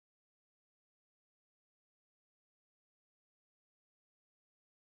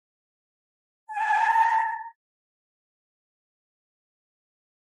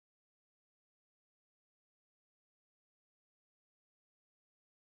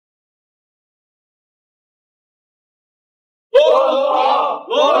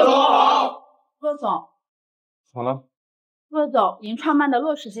骆总，好了，骆总，您创办的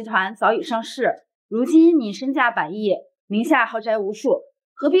骆氏集团早已上市，如今您身价百亿，名下豪宅无数，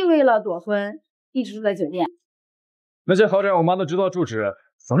何必为了躲婚一直住在酒店？那些豪宅我妈都知道住址，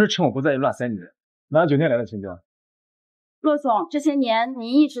总是趁我不在意乱塞女人，哪有酒店来的情调？骆总，这些年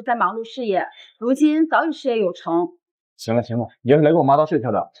您一直在忙碌事业，如今早已事业有成。行了行了，你要是来给我妈当睡票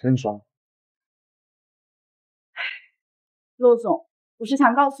的，真爽。骆总，我是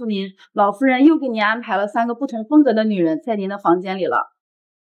想告诉您，老夫人又给您安排了3个不同风格的女人在您的房间里了。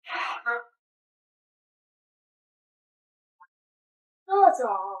骆总，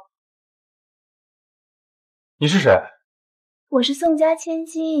你是谁？我是宋家千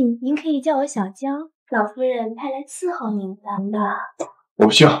金，您可以叫我小娇。老夫人派来伺候您的。我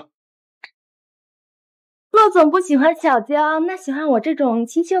不需要。骆总不喜欢小娇，那喜欢我这种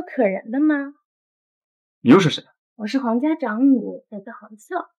清秀可人的吗？你又是谁？我是皇家长女，来自皇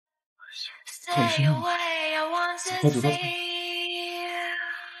校。这是你，我知道。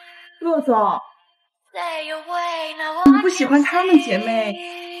骆总，你不喜欢她们姐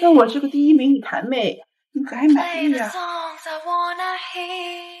妹，但我是个第1美女坛妹，你可还满意呀？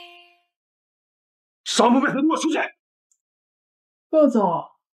少不配合，给我出去！骆总，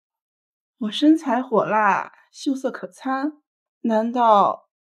我身材火辣，秀色可餐，难道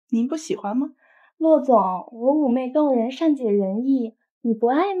您不喜欢吗？骆总，我妩媚动人，善解人意，你不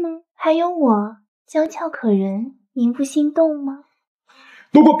爱吗？还有我娇俏可人，您不心动吗？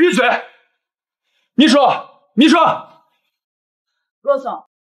都给我闭嘴！你说，骆总，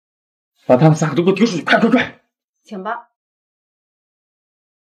把他们3个都给我丢出去，快！请吧。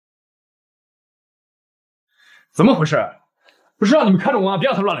怎么回事？不是让你们看着我吗？别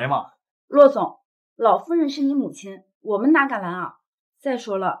让他乱来嘛！骆总，老夫人是你母亲，我们哪敢拦啊？再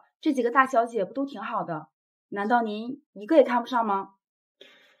说了，这几个大小姐不都挺好的？难道您一个也看不上吗？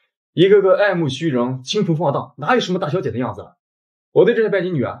一个个爱慕虚荣、轻浮放荡，哪有什么大小姐的样子？我对这些拜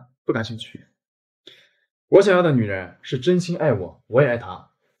金女啊不感兴趣。我想要的女人是真心爱我，我也爱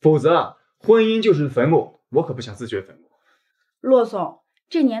她，否则婚姻就是坟墓，我可不想自掘坟墓。骆总，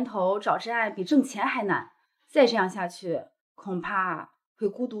这年头找真爱比挣钱还难，再这样下去，恐怕会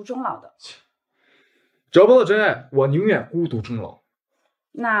孤独终老的。找不到真爱，我宁愿孤独终老。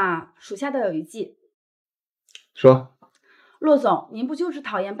那属下的有一计。说，骆总，您不就是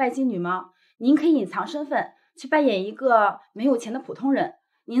讨厌拜金女吗？您可以隐藏身份，去扮演一个没有钱的普通人。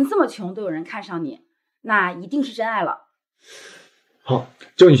您这么穷都有人看上你，那一定是真爱了。好，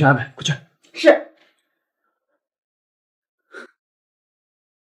交你去安排，快去。是。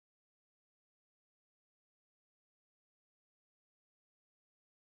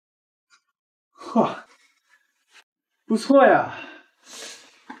呵，不错呀，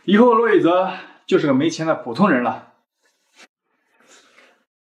以后骆以泽就是个没钱的普通人了。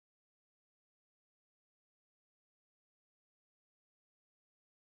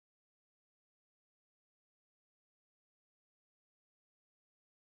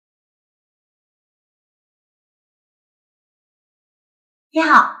你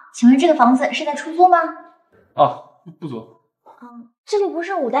好，请问这个房子是在出租吗？哦，不租。这里不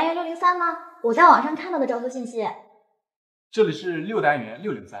是5单元603吗？我在网上看到的招租信息。这里是6单元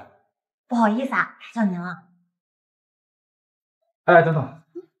603。不好意思啊，打搅您了。哎，等等，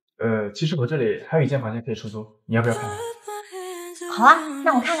其实我这里还有一间房间可以出租，你要不要看看？好啊，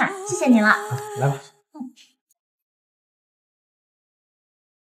那我看看，谢谢您了。来吧。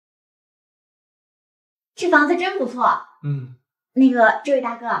这房子真不错。那个，这位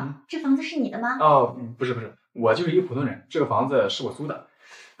大哥，这房子是你的吗？哦，不是，我就是一个普通人，这个房子是我租的，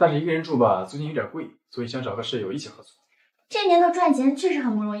但是一个人住吧，租金有点贵，所以想找个室友一起合租。这年头赚钱确实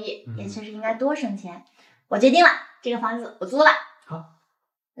很不容易，也确实应该多省钱。我决定了，这个房子我租了。好，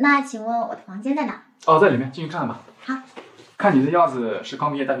那请问我的房间在哪？哦，在里面，进去看看吧。好。看你的样子是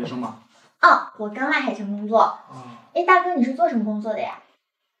刚毕业大学生吗？我刚来海城工作。哎，大哥，你是做什么工作的呀？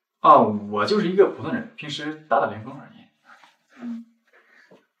我就是一个普通人，平时打打零工而已。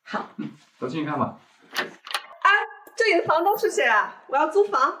好，走进去看吧。哎，这里的房东是谁啊？我要租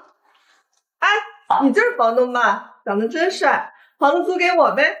房。哎，你就是房东吧？长得真帅，房子租给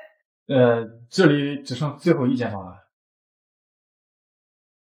我呗。这里只剩最后一间房了。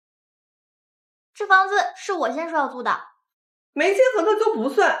这房子是我先说要租的。没签合同就不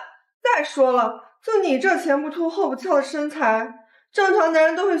算。再说了，就你这前不凸后不翘的身材，正常男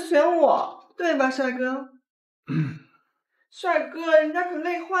人都会选我，对吧，帅哥？帅哥，人家可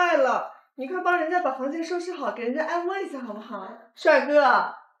累坏了，你快帮人家把房间收拾好，给人家安慰一下好不好？帅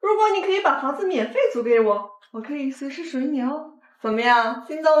哥，如果你可以把房子免费租给我，我可以随时属于你哦。怎么样，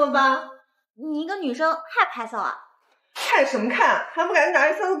心动了吧？你一个女生还拍骚啊？看什么看？还不赶紧拿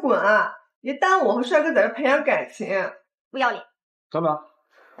着箱子滚啊！别耽误我和帅哥在这培养感情。不要脸！老板，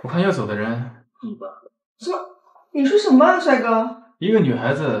我看要走的人。什么？你说什么啊，帅哥？一个女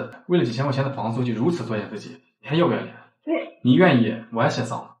孩子为了几千块钱的房租就如此作践自己，你还要不要脸？你愿意，我还嫌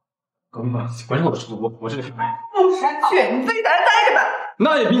骚呢。搞明白，管是我的出租，我这里品牌。不识趣，你自己在这待着吧。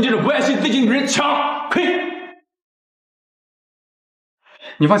那也比你这种不爱惜自己的女人强。呸！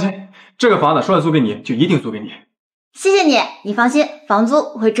你放心，这个房子说了租给你，就一定租给你。谢谢你，你放心，房租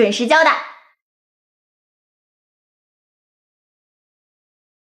我会准时交的。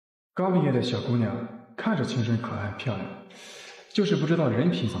刚毕业的小姑娘，看着清纯可爱漂亮，就是不知道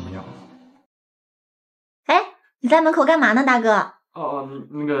人品怎么样。哎，你在门口干嘛呢，大哥？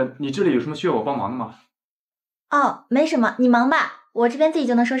那个，你这里有什么需要我帮忙的吗？哦，没什么，你忙吧，我这边自己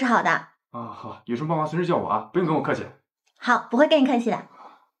就能收拾好的。啊，好，有什么帮忙随时叫我啊，不用跟我客气。好，不会跟你客气的。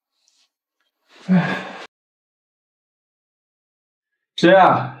哎，谁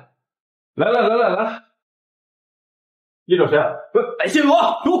啊？来了！你找谁？白谢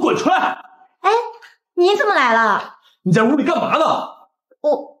罗，给我滚出来！哎，你怎么来了？你在屋里干嘛呢？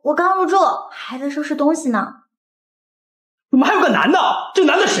我刚入住，还在收拾东西呢。怎么还有个男的？这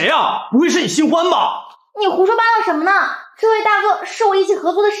男的谁啊？不会是你新欢吧？你胡说八道什么呢？这位大哥是我一起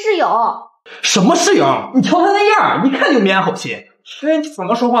合租的室友。什么室友？你瞧他那样，一看就没安好心。你怎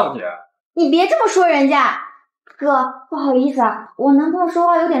么说话的你？你别这么说人家。哥，不好意思啊，我男朋友说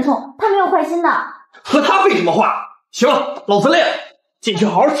话有点冲，他没有坏心的。和他废什么话？行了，老子累了，进去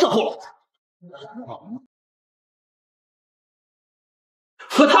好好伺候了。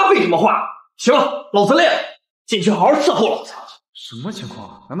和他废什么话？行了，老子累了，进去好好伺候了。什么情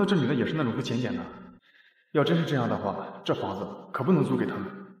况？难道这女的也是那种不检点的？要真是这样的话，这房子可不能租给他们。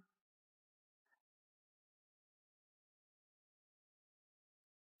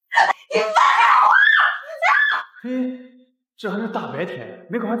你放开我！嘿，这还是大白天，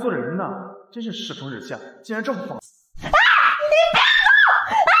门口还坐着人呢，真是世风日下，竟然这么放肆！你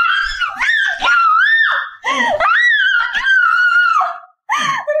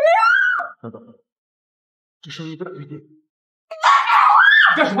别等等，这声音不太对劲。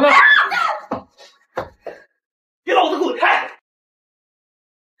你干什么呢？给老子滚开！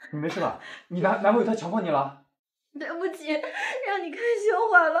你没事吧？你男朋友他强迫你了？对不起，让你看笑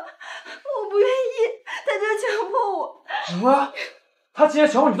话了，我不愿意，他就强迫我。什么？他竟然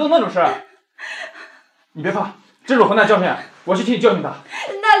强迫你做那种事？你别怕，这是我河南教训，我去替你教训他。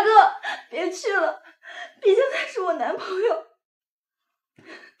大哥，别去了，毕竟他是我男朋友。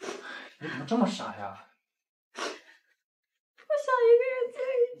你怎么这么傻呀？我想一个人在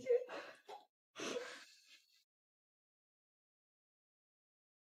一起。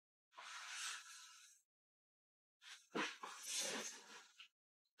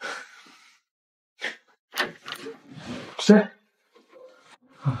谁？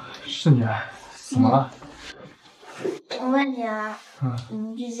是你？怎么了？我问你啊，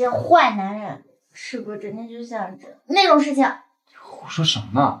你这些坏男人是不是整天就想着那种事情？胡说什么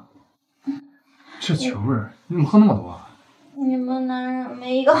呢？这酒味儿，你怎么喝那么多？你们男人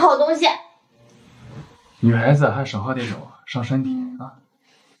没一个好东西。女孩子还少喝点酒，伤身体啊。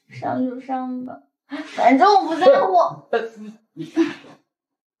伤就伤吧，反正我不在乎。不是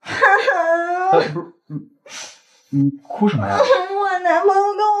你哭什么呀？我男朋友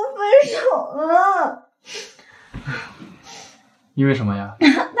跟我分手了。因为什么呀？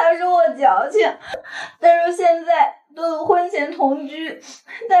他说我矫情，他说现在都有婚前同居，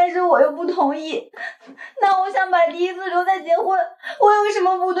但是我又不同意。那我想把第一次留在结婚，我有什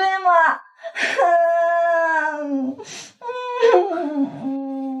么不对吗？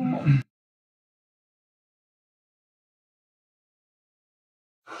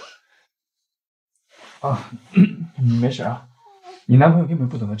你没事啊。你男朋友根本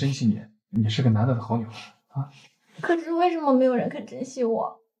不懂得珍惜你，你是个难得的好女孩啊。可是为什么没有人肯珍惜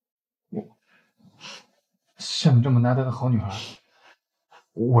我？像你这么难得的好女孩，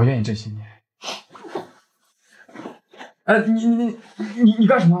我愿意珍惜你。哎，你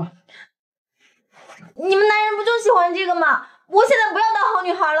干什么？你们男人不就喜欢这个吗？我现在不要当好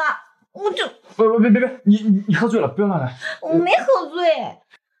女孩了，我就……别，你喝醉了，不要乱来。我没喝醉。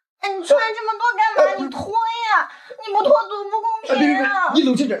哎，你穿这么多干嘛？你脱呀！你不脱多不公平啊！你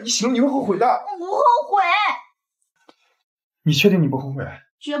冷静点，你洗了你会后悔的。我不后悔。你确定你不后悔？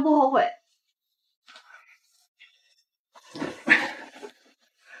绝不后悔。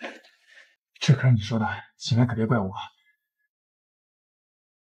这可是你说的，醒来可别怪我。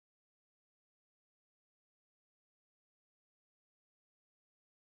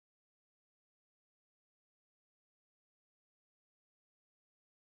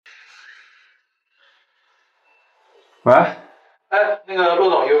喂，哎，那个陆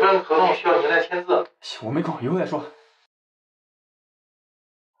总，有份合同需要您来签字。我没空，以后再说。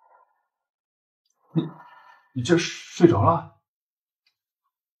你这睡着了？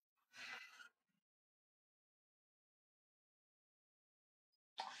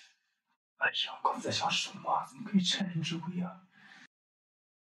哎呀，我刚才在想什么？怎么可以趁人之危啊？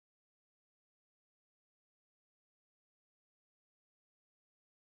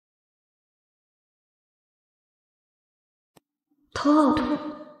头好痛。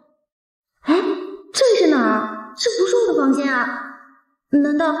哎，这里是哪儿？这不是我的房间啊！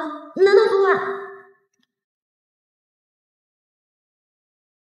难道昨晚？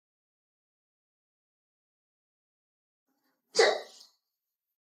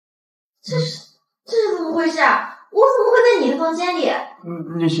这是怎么回事啊？我怎么会在你的房间里？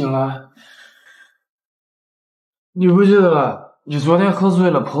你醒了？你不记得了？你昨天喝醉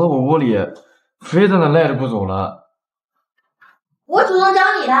了，跑到我屋里，非在那赖着不走了。我主动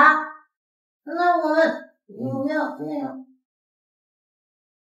找你的。那我们有没有那个？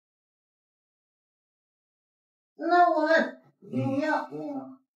那我们有没有那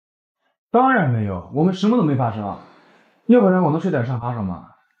个？当然没有，我们什么都没发生。要不然我能睡在沙发上吗？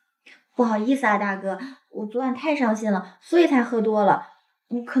不好意思啊，大哥，我昨晚太伤心了，所以才喝多了。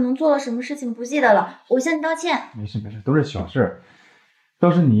你可能做了什么事情不记得了，我向你道歉。没事，都是小事。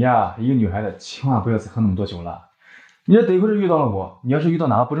倒是你呀，一个女孩子，千万不要再喝那么多酒了。你这得亏是遇到了我，你要是遇到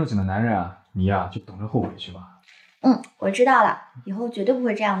哪个不正经的男人啊，你呀就等着后悔去吧。我知道了，以后绝对不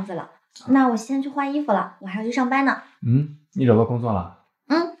会这样子了。那我先去换衣服了，我还要去上班呢。你找到工作了？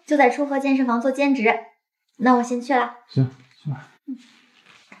就在出河健身房做兼职。那我先去了。行，去吧。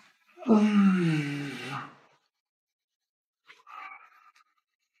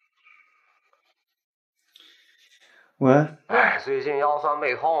喂。哎，最近腰酸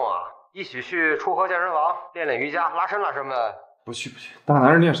背痛啊，一起去出河健身房练练瑜伽，拉伸呗。不去，大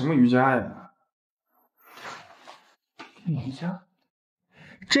男人练什么瑜伽呀？练瑜伽？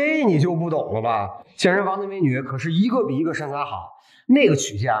这你就不懂了吧？健身房的美女可是一个比一个身材好，那个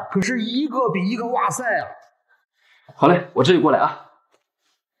曲线可是一个比一个哇塞啊！好嘞，我这就过来啊。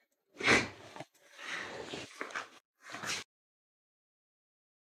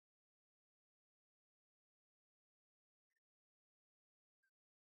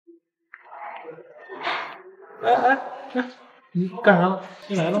哎，你干啥了？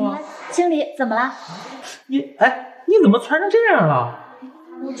新来的吗？经理，怎么了？你怎么穿成这样了？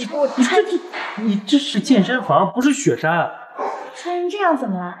你这是健身房，不是雪山。穿成这样怎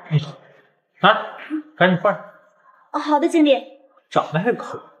么了？赶紧换。哦，好的，经理。长得还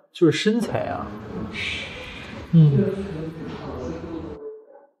可以，就是身材啊。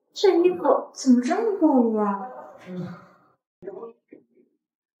这衣服怎么这么暴露啊？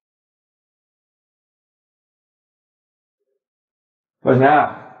老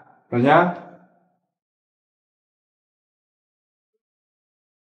钱。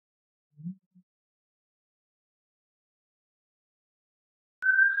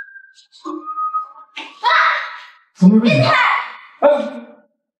怎么会？变态！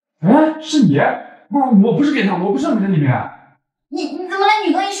是你？不是，我不是变态，我不是在里面。你怎么来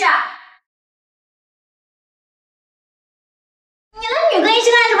女更衣室啊？你来女更衣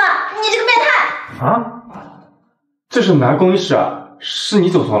室干什么？你这个变态！啊？这是男更衣室啊，是你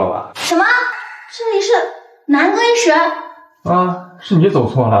走错了吧？什么？这里是男更衣室？啊，是你走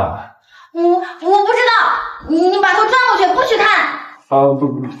错了。我不知道，你把头转过去，不许看。啊，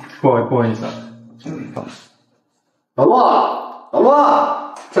不好意思。老陆，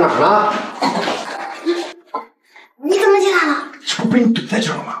在哪儿呢？你怎么进来了？这不被你堵在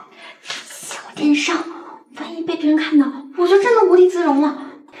这儿了吗？小点声，万一被别人看到，我就真的无地自容了。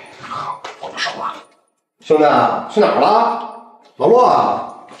我不说话。兄弟，去哪儿了？老陆，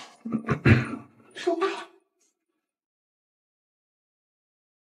说话呀！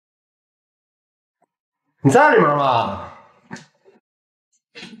你在里面吗？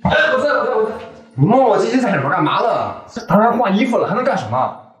我在。你磨磨唧唧在里面干嘛呢？当然换衣服了，还能干什么？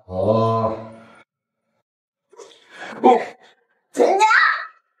哦。真的？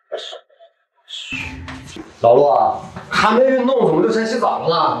老陆，还没运动，怎么就先洗澡了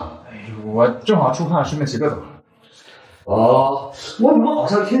呢？我正好出汗，顺便洗个澡。哦，我怎么好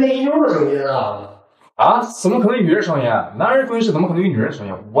像听见一妞的声音啊？啊？怎么可能有女人声音？男人更衣室怎么可能有女人声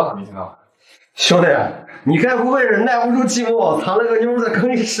音？我咋没听到？兄弟，你该不会是耐不住寂寞，藏了个妞在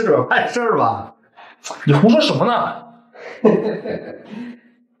更衣室里边办事儿吧？你胡说什么呢？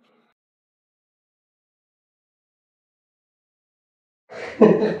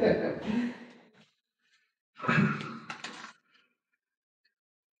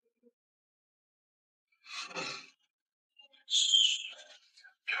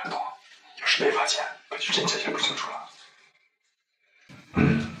是被发现，可就真解释不清楚了。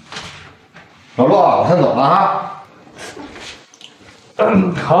老陆，我先走了啊。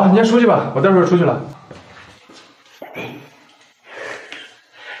好，你先出去吧，我待会儿出去了。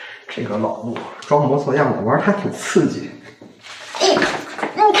这个老陆装模作样的玩，还挺刺激。你看，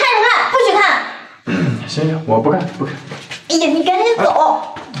不许看！行，我不看。哎呀，你赶紧走！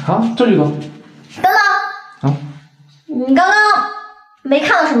好，这就走。等等。你刚刚没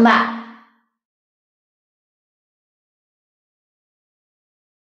看到什么吧？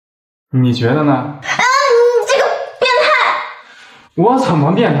你觉得呢？你这个变态！我怎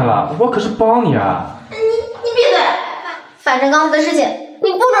么变态了？我可是帮你啊！你闭嘴！反正刚才的事情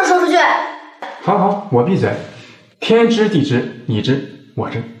你不准说出去。好，我闭嘴。天知地知，你知我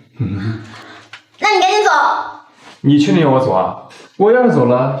知。那你赶紧走。你确定要我走啊？我要是走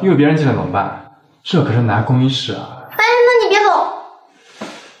了，又有别人进来怎么办？这可是难更衣室啊！那你别走。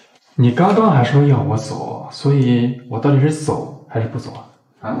你刚刚还说要我走，所以我到底是走还是不走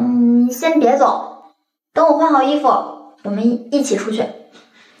啊？你先别走，等我换好衣服，我们一起出去。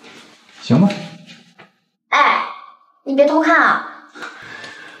行吧。哎，你别偷看啊！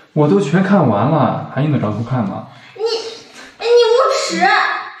我都全看完了，还用得着偷看吗？你无耻！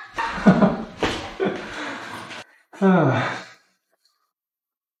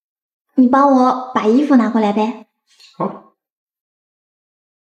你帮我把衣服拿过来呗。好。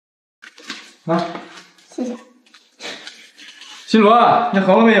啊，谢谢。新罗，你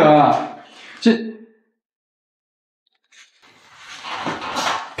好了没有啊？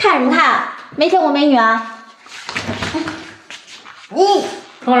看什么看？没见过美女啊？你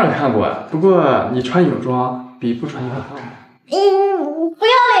当然看过呀，不过你穿泳装比不穿衣服好看。你不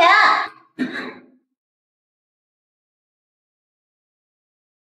要脸！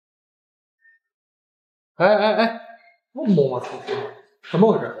哎，磨蹭，怎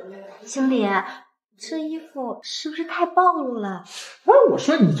么回事？经理，这衣服是不是太暴露了？哎，我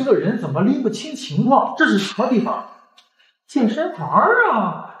说你这个人怎么拎不清情况？这是什么地方？健身房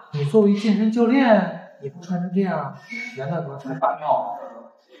啊！你作为健身教练，你不穿成这样，连那个才把尿。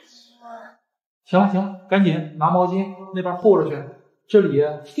行了，赶紧拿毛巾那边厚着去。这里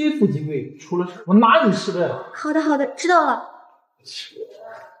非富即贵，出了事我拿你是呗。好的，知道了。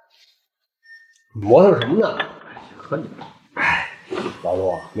磨蹭什么呢？和你。老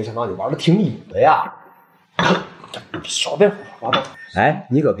陆，没想到你玩的挺野的呀！少别胡说八道。哎，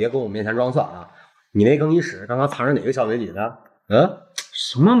你可别跟我面前装蒜啊！你那更衣室刚刚藏着哪个小美女呢？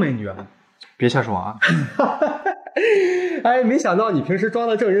什么美女啊？别瞎说啊！哎，没想到你平时装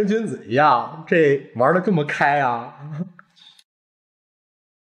的正人君子一样，这玩的这么开啊！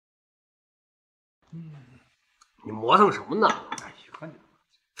你磨蹭什么呢？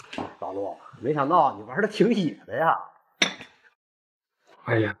老陆，没想到你玩的挺野的呀！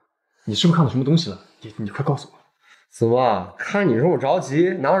哎呀，你是不是看到什么东西了？你快告诉我。怎么看你这么着急？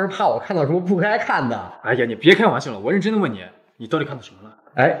难道是怕我看到什么不该看的？哎呀，你别开玩笑了，我认真的问你，你到底看到什么了？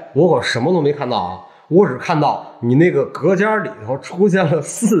哎，我可什么都没看到啊！我只看到你那个隔间里头出现了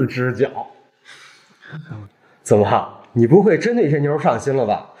4只脚。怎么，你不会真对这妞上心了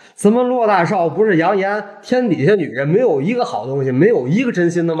吧？咱们骆大少不是扬言天底下女人没有一个好东西，没有一个真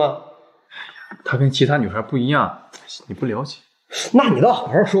心的吗？哎呀，她跟其他女孩不一样，你不了解。那你倒好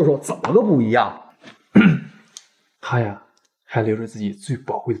好说说，怎么个不一样？她呀，还留着自己最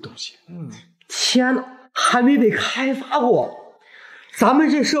宝贵的东西。天哪，还没被开发过！咱们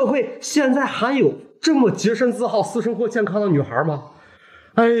这社会现在还有这么洁身自好、私生活健康的女孩吗？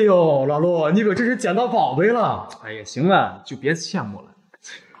哎呦，老陆，你可真是捡到宝贝了！哎呀，行了，就别羡慕了。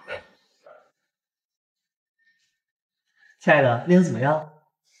亲爱的，练得怎么样？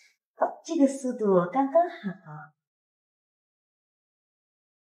这个速度刚刚好。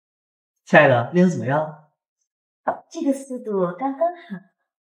亲爱的，练得怎么样？这个速度刚刚好。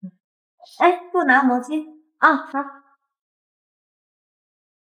哎，不拿毛巾啊！好。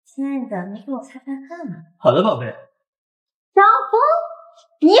亲爱的，没给我擦擦汗吗？好的，宝贝。张峰，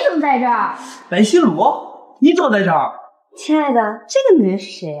你怎么在这儿？白西鲁，你怎么在这儿？亲爱的，这个女人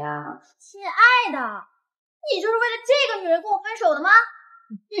是谁啊？亲爱的，你就是为了这个女人跟我分手的吗？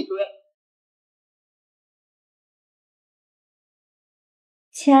闭嘴！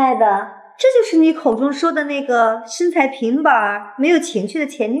亲爱的，这就是你口中说的那个身材平板、没有情趣的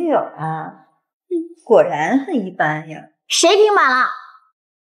前女友啊！果然很一般呀。谁平板了？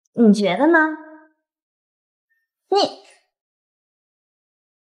你觉得呢？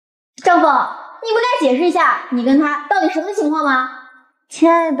张峰，你不该解释一下你跟他到底什么情况吗？亲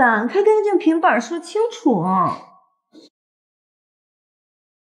爱的，快跟这平板说清楚。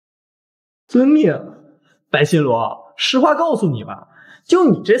遵命。白新罗，实话告诉你吧，就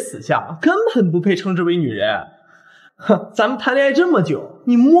你这死相，根本不配称之为女人。哼，咱们谈恋爱这么久，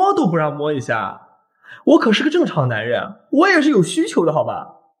你摸都不让摸一下。我可是个正常男人，我也是有需求的，好吧？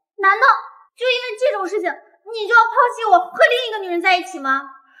难道就因为这种事情，你就要抛弃我，和另一个女人在一起吗？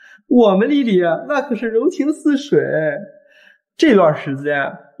我们丽丽那可是柔情似水，这段时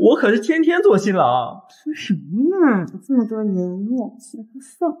间我可是天天做新郎。说什么呢？这么多人，我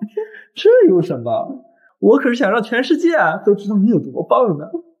算这有什么？我可是想让全世界都知道你有多棒呢。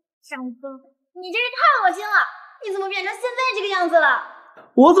张峰，你真是太恶心了！你怎么变成现在这个样子了？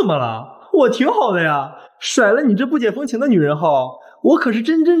我怎么了？我挺好的呀。甩了你这不解风情的女人后，我可是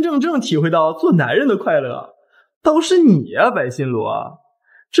真真正正体会到做男人的快乐。倒是你呀，白心罗，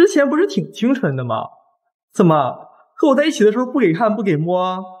之前不是挺清纯的吗？怎么和我在一起的时候不给看不给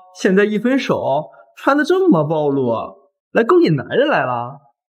摸，现在一分手穿的这么暴露，来勾引男人来了？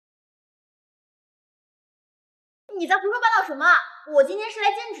你在胡说八道什么？我今天是来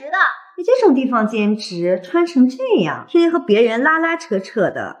兼职的。你这种地方兼职，穿成这样，天天和别人拉拉扯扯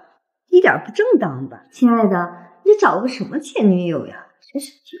的，一点不正当吧？亲爱的，你找了个什么前女友呀？真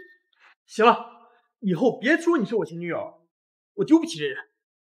是丢。行了，以后别说你是我前女友，我丢不起这人。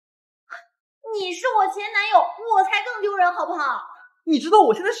你是我前男友，我才更丢人，好不好？你知道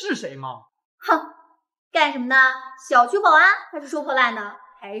我现在是谁吗？哼，干什么呢？小区保安，还是收破烂的，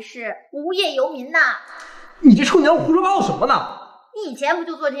还是无业游民呢？你这臭娘胡说八道什么呢？你以前不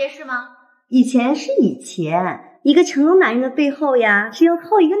就做这些事吗？以前是以前，一个成功男人的背后呀，是要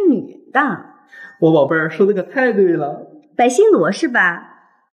靠一个女的。我宝贝儿说的可太对了。白心罗是吧？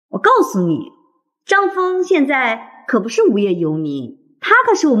我告诉你，张峰现在可不是无业游民，他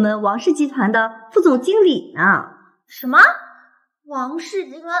可是我们王氏集团的副总经理呢。什么？王氏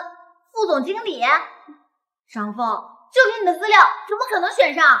集团副总经理？张峰，就凭你的资料，怎么可能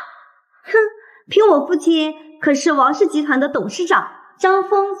选上？哼，凭我父亲可是王氏集团的董事长，张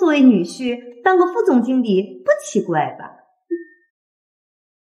峰作为女婿当个副总经理不奇怪吧？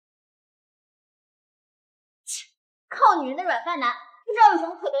靠女人的软饭男，不知道有什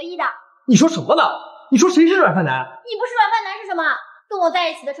么可得意的？你说什么呢？你说谁是软饭男？你不是软饭男是什么？跟我在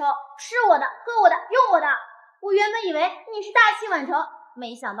一起的时候，吃我的，喝我的，用我的。我原本以为你是大器晚成，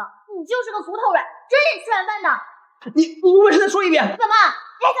没想到你就是个骨头软，真是吃软饭的。你有本事再说一遍！怎么，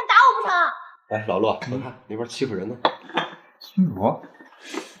你还想打我不成？哎，老陆，你看那边欺负人呢。心罗，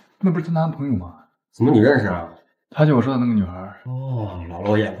那不是她男朋友吗？怎么你认识啊？她就我说的那个女孩。哦，老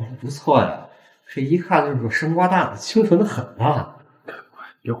陆眼光不错呀，这一看就是个生瓜蛋，清纯的很啊。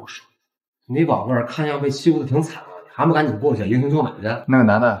别胡说，你宝贝儿看样被欺负的挺惨啊，你还不赶紧过去英雄救美去？那个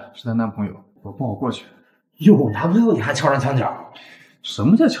男的是她男朋友，我不好过去。有男朋友你还敲人墙角？什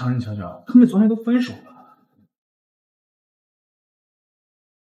么叫敲人墙角？他们昨天都分手了。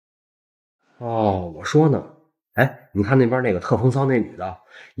哦，我说呢，哎，你看那边那个特风骚那女的，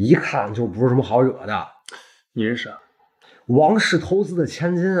一看就不是什么好惹的。你认识啊？王氏投资的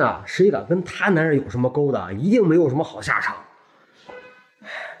千金啊，谁敢跟他男人有什么勾搭，一定没有什么好下场。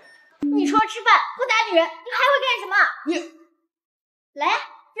你除了吃饭不打女人，你还会干什么？你来，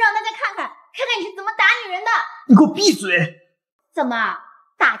让大家看看你是怎么打女人的。你给我闭嘴！怎么，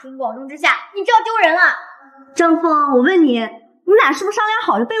大庭广众之下，你这要丢人了？张峰，我问你，你俩是不是商量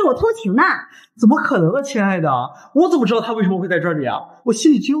好了背着我偷情呢？怎么可能啊，亲爱的，我怎么知道他为什么会在这里啊？我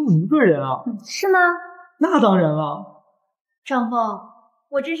心里只有你一个人啊。是吗？那当然了。张峰，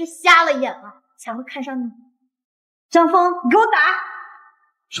我真是瞎了眼了，才会看上你。张峰，你给我打！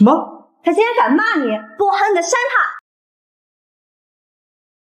什么？他竟然敢骂你，不我狠狠地扇他！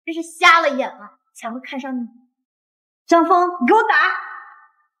真是瞎了眼了，才会看上你。张峰，你给我打！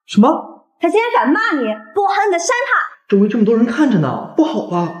什么？他竟然敢骂你，不我狠狠地扇他！周围这么多人看着呢，不好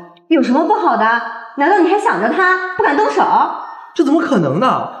吧？有什么不好的？难道你还想着他，不敢动手？这怎么可能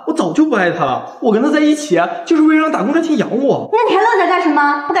呢？我早就不爱他了，我跟他在一起就是为了让打工赚钱养我。那你还愣着干什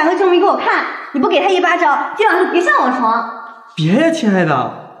么？不赶快证明给我看！你不给他一巴掌，今晚上别上我床！别呀，亲爱的，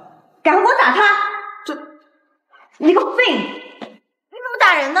赶快给我打他！你个废物！你怎么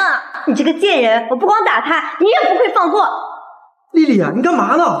打人呢？你这个贱人，我不光打他，你也不会放过。丽丽啊，你干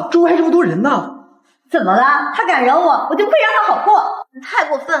嘛呢？周围还这么多人呢。怎么了？他敢惹我，我就不会让他好过。你太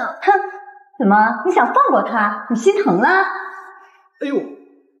过分了！哼，怎么你想放过他？你心疼了？哎呦，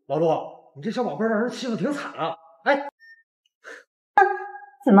老陆，你这小宝贝让人欺负挺惨啊！哎，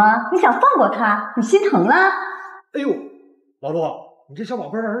怎么你想放过他？你心疼了？哎呦，老陆，你这小宝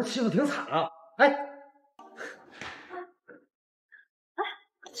贝让人欺负挺惨啊！哎，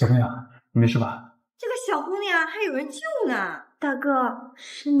小姑娘，你没事吧？这个小姑娘还有人救呢。大哥，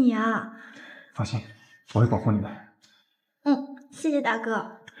是你啊？放心，我会保护你的。谢谢大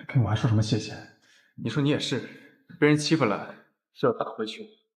哥。跟我还说什么谢谢？你说你也是，被人欺负了是要打回去，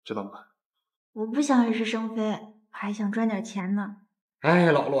知道吗？我不想惹是生非，还想赚点钱呢。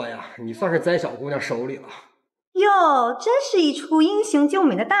哎，老骆呀，你算是栽小姑娘手里了。哟，真是一出英雄救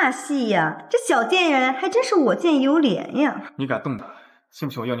美的大戏呀！这小贱人还真是我见犹怜呀！你敢动她，信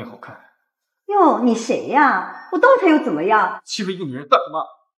不信我要你好看？哟，你谁呀？我动她又怎么样？欺负一个女人算什么？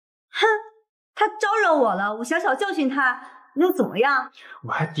哼，她招惹我了，我小小教训她又怎么样？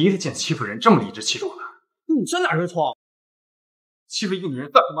我还第一次见欺负人这么理直气壮的。你这哪是错？欺负一个女人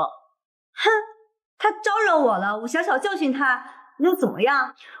算什么？哼，她招惹我了，我小小教训她又怎么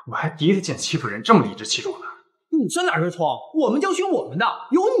样？我还第一次见欺负人这么理直气壮的。你这哪是错？我们教训我们的，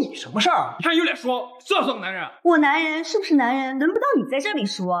有你什么事儿？你还有脸说，算不算个男人？我男人是不是男人，轮不到你在这里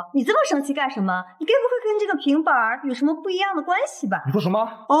说。你这么生气干什么？你该不会跟这个平板有什么不一样的关系吧？你说什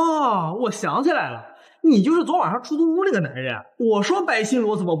么？哦，我想起来了，你就是昨晚上出租屋那个男人。我说白新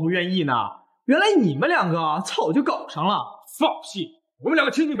罗怎么不愿意呢？原来你们两个早就搞上了。放屁！我们两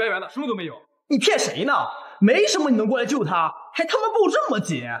个清清白白的，什么都没有。你骗谁呢？没什么你能过来救他，还他妈抱这么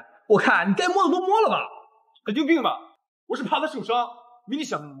紧。我看你该摸的都摸了吧。神经病吧！我是怕他受伤，没你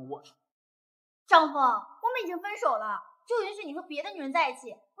想的那么龌龊。张峰，我们已经分手了，就允许你和别的女人在一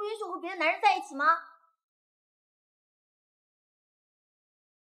起，不允许我和别的男人在一起吗？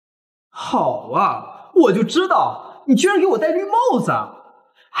好啊，我就知道你居然给我戴绿帽子，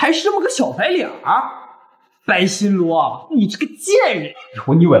还是这么个小白脸儿。白新罗，你这个贱人！以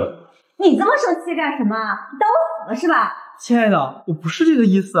后腻歪了。你这么生气干什么？你当我死了是吧？亲爱的，我不是这个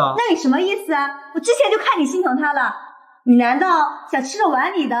意思啊。那你什么意思啊？我之前就看你心疼他了，你难道想吃着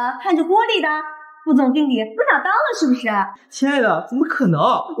碗里的看着锅里的？副总经理不想当了是不是？亲爱的，怎么可能？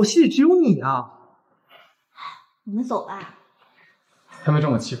我心里只有你啊。你们走吧。他们这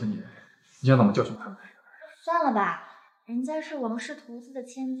么欺负你，你想怎么教训他们？算了吧，人家是我们师徒子的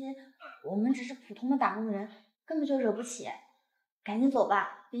千金，我们只是普通的打工人，根本就惹不起。赶紧走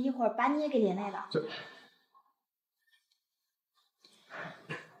吧，别一会儿把你也给连累了。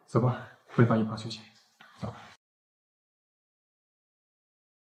走吧，回房一旁休息。走吧。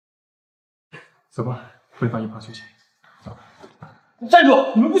走吧，回房一旁休息。走吧。站住！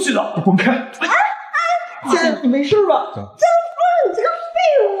你们不许走！你滚开！亲爱的，你没事吧？张峰，你这个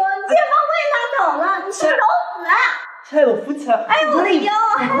废物，你竟然把我也拉倒了，你是找死啊！亲爱的，我扶起来。哎呦我的腰！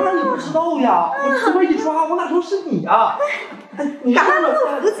那你不知道呀，我这边一抓，我哪知道是你啊？你赶快把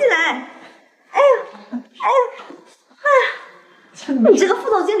我扶起来！哎呦，哎呦，哎呀！你这个副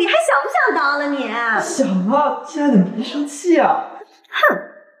总经理还想不想当了你？想啊，亲爱的，你别生气啊！哼，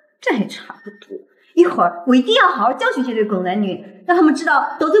这还差不多。一会儿我一定要好好教训这对狗男女，让他们知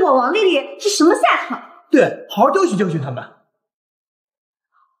道得罪我王丽丽是什么下场。对，好好教训教训他们。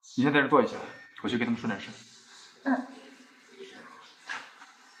你先在这坐一下，我去给他们说点事。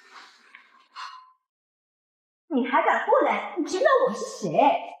你还敢过来？你知道我是谁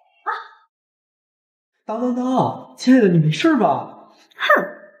啊？当，亲爱的，你没事吧？哼，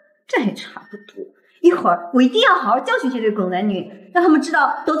这还差不多。一会儿我一定要好好教训这对狗男女，让他们知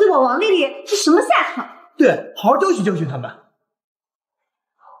道得罪我王丽丽是什么下场。对，好好教训教训他们。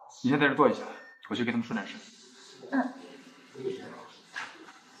你先在这坐一下，我去给他们说点事。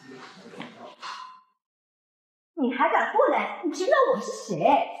你还敢过来？你知道我是谁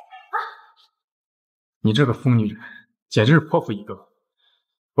啊？你这个疯女人，简直是泼妇一个！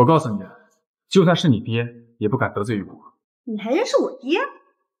我告诉你，就算是你爹，也不敢得罪于我。你还认识我爹？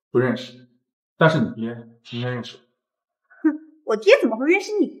不认识，但是你爹应该认识我。哼，我爹怎么会认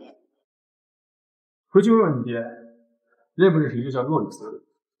识你？回去问问你爹，认不认识一个叫骆雨泽？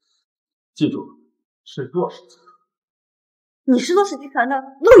记住，是骆氏泽。你是骆氏集团的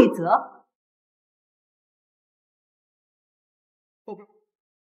骆雨泽？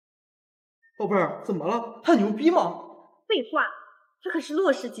宝贝儿，怎么了？他牛逼吗？废话，这可是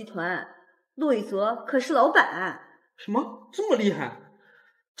骆氏集团，骆雨泽可是老板。什么？这么厉害？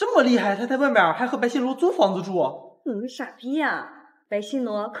这么厉害，他在外面还和白新罗租房子住？你个傻逼呀！白新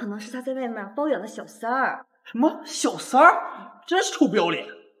罗可能是他在外面包养的小三儿。什么小三儿？真是臭不要脸！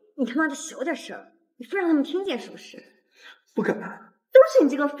你他妈的小点声，你非让他们听见是不是？不敢。都是你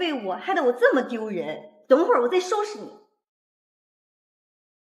这个废物，害得我这么丢人。等会儿我再收拾你。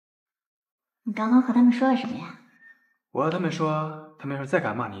你刚刚和他们说了什么呀？我和他们说，他们要是再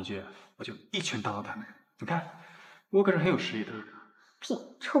敢骂你一句，我就一拳打倒他们。你看，我可是很有实力的。屁，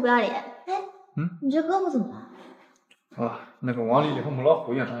臭不要脸！哎，你这胳膊怎么了？啊，那个王丽丽和母老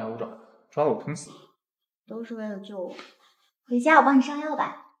虎一样张牙舞爪，抓得我疼死了。都是为了救我。回家我帮你上药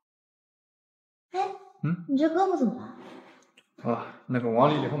吧。哎，你这胳膊怎么了？啊，那个王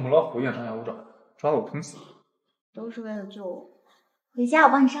丽丽和母老虎一样张牙舞爪，抓得我疼死了。都是为了救我。回家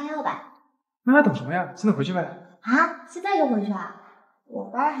我帮你上药吧。那还等什么呀？现在回去呗。啊？现在就回去啊？我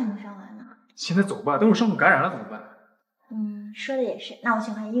班还没上完呢。现在走吧，等会伤口感染了怎么办？说的也是。那我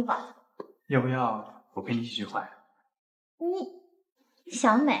去换衣服。要不要我陪你一起去换？你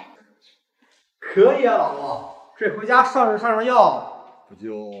想得美。可以啊，老婆，这回家上药，不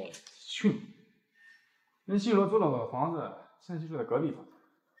就……去你！人新罗租了个房子，现在就住在隔壁房。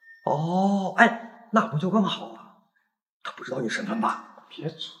哦，哎，那不就更好了？他不知道你身份吧？别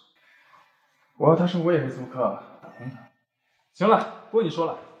扯！他说我也是租客，打工的。行了，不跟你说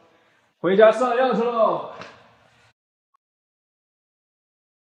了，回家上药去喽。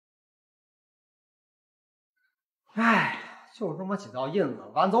哎，就这么几道印子，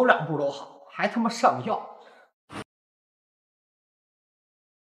晚走2步都好，还他妈上药。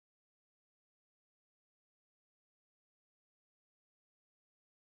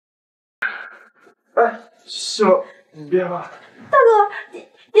哎，西罗，你别怕。大哥，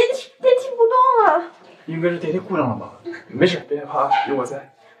电梯不动了。应该是电梯故障了吧？没事，别害怕，有我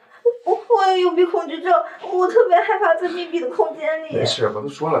在。我有幽闭恐惧症，我特别害怕在密闭的空间里。没事，我都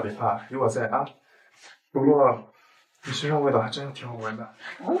说了，别怕，有我在啊。不过，你身上味道还真挺好闻的。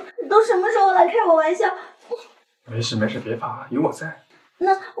都什么时候了，开我玩笑。没事，别怕，有我在。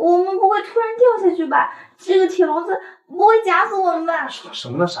那我们不会突然掉下去吧？这个铁笼子不会夹死我们吧？说什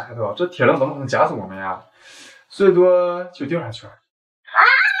么呢，傻丫头？这铁笼怎么可能夹死我们呀？最多就掉下去了。啊！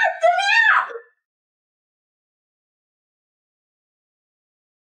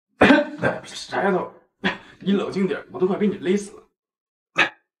救命！傻丫头，你冷静点，我都快被你勒死了。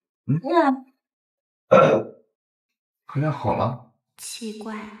好像好了。奇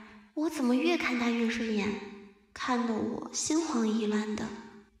怪，我怎么越看他越顺眼，看得我心慌意乱的，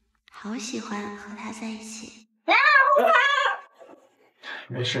好喜欢和他在一起。啊！好怕！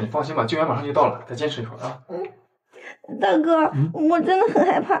没事，你放心吧，救援马上就到了，再坚持一会儿啊。大哥，我真的很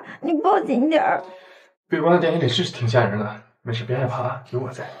害怕，你抱紧点儿。被关在电梯里是挺吓人的，没事，别害怕啊，有我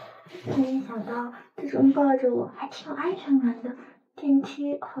在。没想到这种抱着我还挺有安全感的，电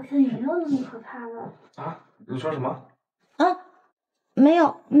梯好像也没有那么可怕了。啊？你说什么？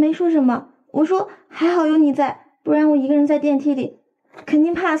没说什么。我说还好有你在，不然我一个人在电梯里肯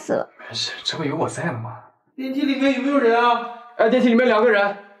定怕死了。没事，这不有我在呢吗？电梯里面有没有人啊？哎，电梯里面2个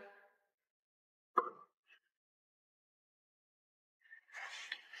人。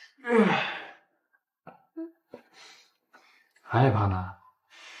还害怕呢？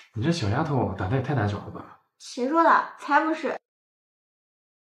你这小丫头胆子也太胆小了吧？谁说的？才不是！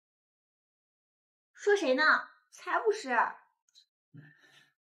说谁呢？才不是！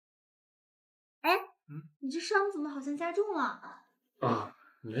哎，你这伤怎么好像加重了？啊，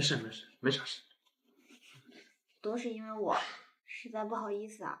没事，没啥事。都是因为我，实在不好意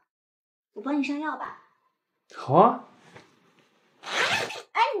思啊。我帮你上药吧。好啊。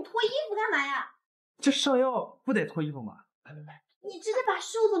哎，你脱衣服干嘛呀？这上药不得脱衣服吗？来，你直接把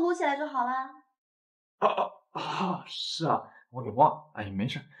袖子撸起来就好了。是啊，我给忘了。哎，没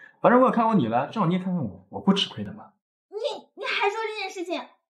事，反正我也看过你了，正好你也看看我，我不吃亏的嘛。你还说这件事情，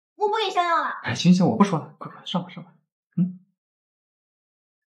我不给你上药了。哎，行，我不说了，快上吧。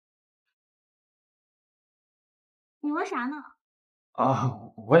你闻啥呢？啊，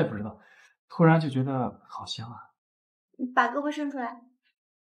我也不知道，突然就觉得好香啊。你把胳膊伸出来。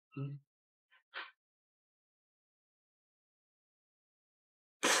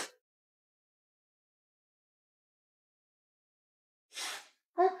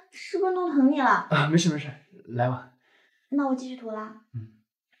是不是弄疼你了？啊，没事，来吧。那我继续涂啦。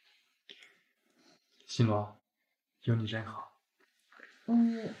新罗，有你真好。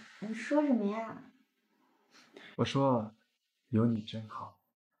你说什么呀？我说有你真好。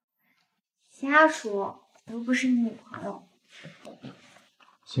瞎说，我又不是你女朋友。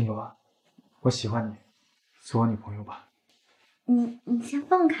新罗，我喜欢你，做我女朋友吧。你先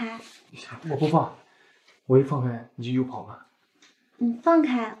放开。我不放，我一放开你就又跑了。你放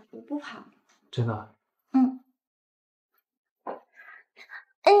开，我不跑。真的？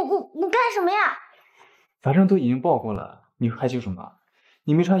哎，你干什么呀？反正都已经抱过了，你害羞什么？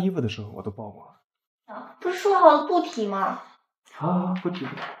你没穿衣服的时候我都抱过了。不是说好了不提吗？好，不提。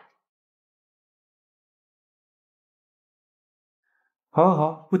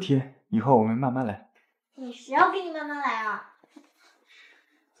好，不提，以后我们慢慢来。你谁要跟你慢慢来啊？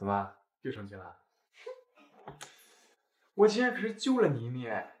怎么又生气了？我今天可是救了你一命，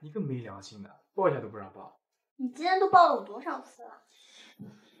你个没良心的，抱一下都不让抱。你今天都抱了我多少次了？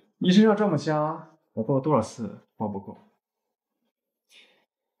你身上这么香，我抱多少次抱不够。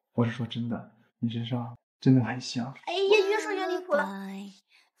我是说真的，你身上真的很香。哎呀，越说越离谱了。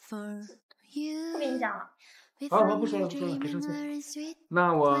不跟你讲了，好，不说了，别生气。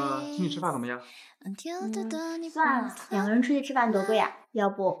那我请你吃饭怎么样？算了，2个人出去吃饭多贵啊，要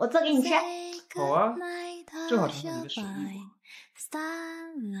不我做给你吃？好啊，正好尝尝你的手艺。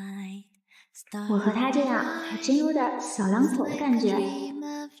我和他这样还真有点小两口的感觉。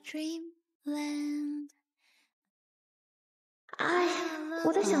哎呀，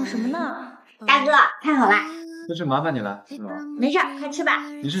我在想什么呢？大哥，太好啦！那是麻烦你了，是吧？没事，快吃吧。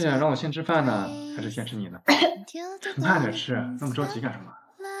你是想让我先吃饭呢，还是先吃你呢？慢点吃，那么着急干什么？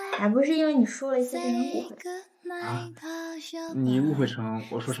还不是因为你说了一些令人误会。啊？你误会成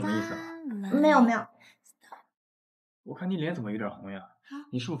我说什么意思了？没有。我看你脸怎么有点红呀？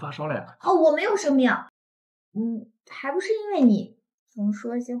你是不是发烧了呀？哦，我没有生病。还不是因为你总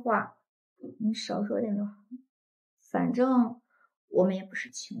说一些话，你少说点就好。反正我们也不是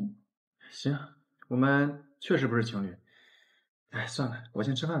情侣。行，我们确实不是情侣。哎，算了，我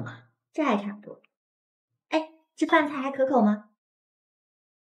先吃饭吧。这还差不多。哎，这饭菜还可口吗？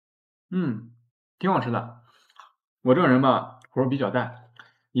挺好吃的。我这个人吧，口味比较淡。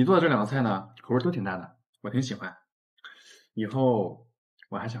你做的这2个菜呢，口味都挺淡的，我挺喜欢。以后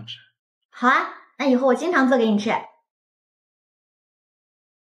我还想吃。好啊，那以后我经常做给你吃。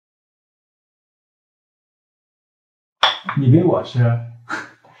你给我吃？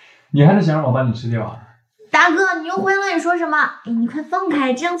你还是想让我把你吃掉？大哥，你又胡言乱语说什么？你快放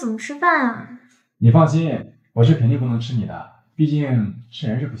开，这样怎么吃饭啊？你放心，我是肯定不能吃你的，毕竟吃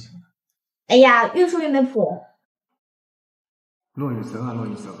人是不行的。哎呀，越说越没谱。骆雨泽啊，骆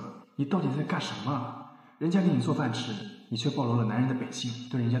雨泽，你到底在干什么？人家给你做饭吃，你却暴露了男人的本性，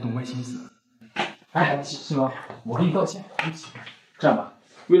对人家动歪心思。哎，是吗？我给你道歉，对不起。这样吧，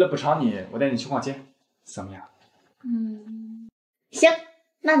为了补偿你，我带你去逛街，怎么样？行，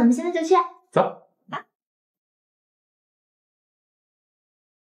那咱们现在就去。走。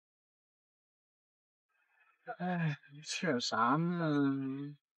哎，你吃啥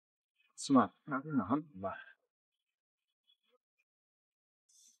呢？是吗？那在哪里吧？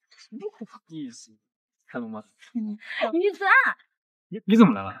什么意思？看懂吗？雨子啊，你怎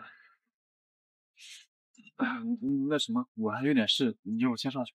么来了？那什么，我还有点事，你就先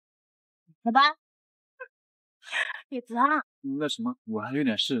上去。来吧。雨子啊，那什么，我还有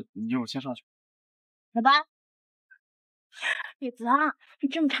点事，你就先上去。来吧。雨子啊，你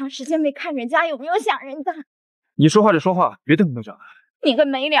这么长时间没看人家，有没有想人家？你说话就说话，别瞪瞪着。你个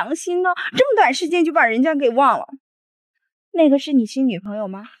没良心的，这么短时间就把人家给忘了。那个是你新女朋友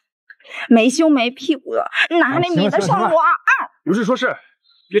吗？没胸没屁股的，哪里迷得上我啊？有事说事，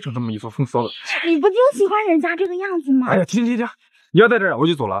别整这么一副风骚的。你不就喜欢人家这个样子吗？哎呀，停，你要在这儿我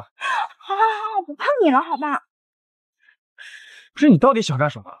就走了。好，我不碰你了，好吧？不是，你到底想干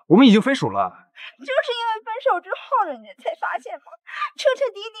什么？我们已经分手了。就是因为分手之后，人家才发现嘛，彻彻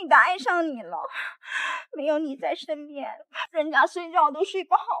底底的爱上你了。没有你在身边，人家睡觉都睡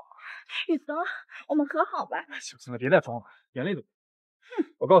不好。雨泽，我们和好吧。行了，别再装了，眼泪都。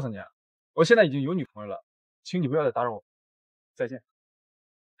我告诉你，我现在已经有女朋友了，请你不要再打扰我。再见。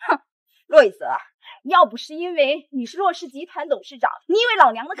骆雨泽，要不是因为你是骆氏集团董事长，你以为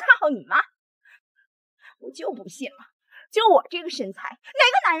老娘能看好你吗？我就不信了，就我这个身材，哪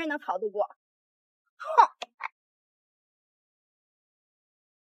个男人能逃得过？哼！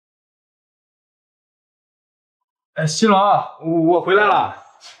哎，新郎，我回来了。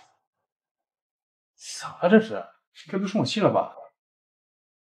咋了这是？该不生我气了吧？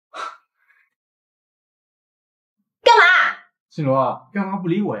干嘛？新罗，干嘛不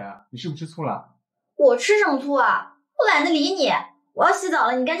理我呀？你是不是吃醋了？我吃什么醋啊？我懒得理你。我要洗澡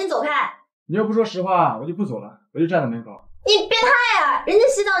了，你赶紧走开。你要不说实话，我就不走了，我就站在门口。你变态啊！人家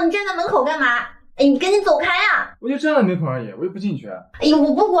洗澡，你站在门口干嘛？哎，你赶紧走开啊！我就站在门口而已，我又不进去。哎呦，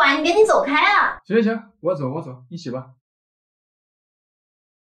我不管，你赶紧走开啊！行，我走，你洗吧。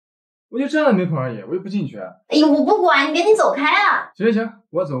我就站在门口而已，我又不进去。哎呦，我不管，你赶紧走开啊！行，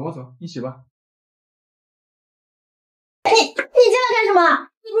我走，你洗吧。你进来干什么？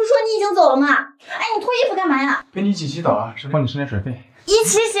你不是说你已经走了吗？哎，你脱衣服干嘛呀？陪你一起洗澡啊，是帮你省点水费。一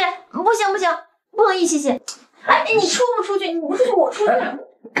起洗？不行，不能一起洗。哎，你出不出去？你不出去，我出去。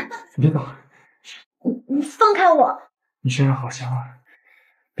你别走。你放开我！你身上好香啊！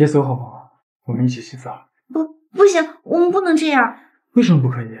别走好不好？我们一起洗澡。不行，我们不能这样。为什么不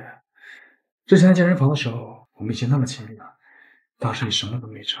可以？之前健身房的时候，我们已经那么亲密了。当时你什么都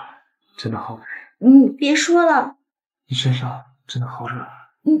没穿，真的好美。你别说了。你身上真的好热。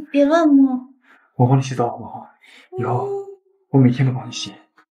你别乱摸。我帮你洗澡好不好？以后我每天都帮你洗，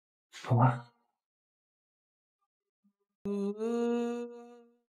好吗？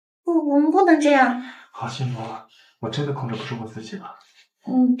我们不能这样。好，新罗，我真的控制不住我自己了。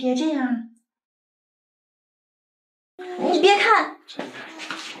别这样。你别看，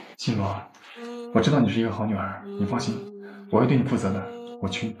心罗，我知道你是一个好女儿，你放心，我会对你负责的。我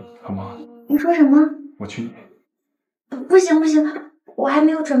娶你，好吗？你说什么？我娶你。不行不行，我还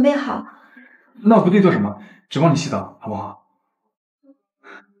没有准备好。那我不对做什么，只帮你洗澡，好不好？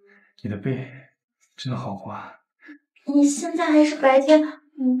你的背真的好滑。你现在还是白天，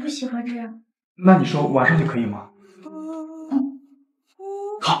我不喜欢这样。那你说晚上就可以吗？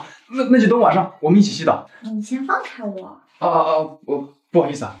好，那就等晚上我们一起洗澡。你先放开我。我不好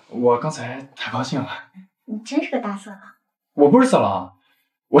意思啊，我刚才太高兴了。你真是个大色狼。我不是色狼，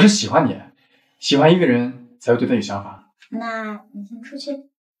我是喜欢你，喜欢一个人才会对他有想法。那你先出去。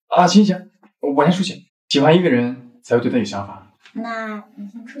行，我先出去。喜欢一个人才会对他有想法。那你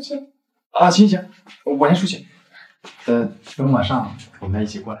先出去。行，我先出去。等晚上我们再一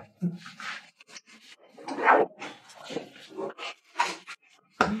起过来。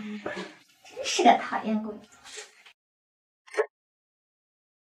真是个讨厌鬼。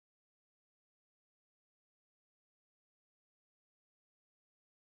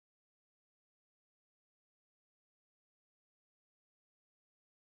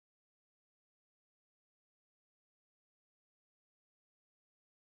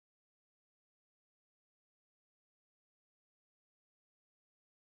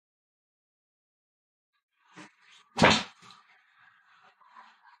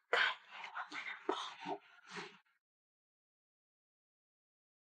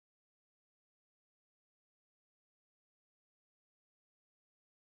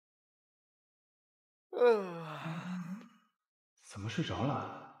怎么睡着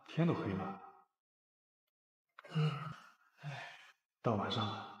了？天都黑了。到晚上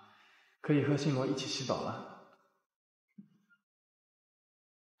了，可以和新罗一起洗澡了。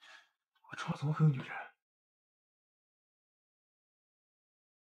我床上怎么会有女人？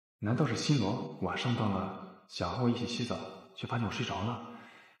难道是新罗晚上到了，想和我一起洗澡，却发现我睡着了，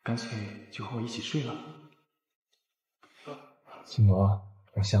干脆就和我一起睡了？新罗，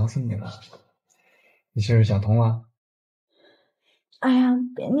我想死你了，你是不是想通了？哎呀，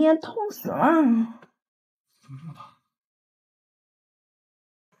别捏，痛死了！怎么这么疼？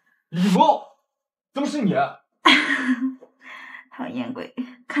李峰，怎么是你？讨厌鬼，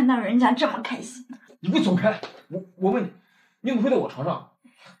看到人家这么开心。你给我走开！我问你，你怎么会在我床上，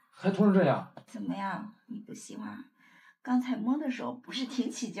还涂成这样？怎么样？你不喜欢？刚才摸的时候不是挺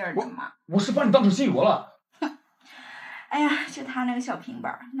起劲儿的吗？我是把你当成新罗了。哎呀，就他那个小平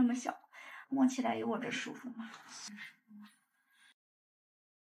板那么小，摸起来有我这舒服吗？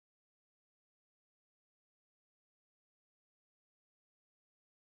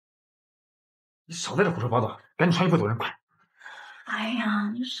你少在这胡说八道，赶紧穿衣服走人，快！哎呀，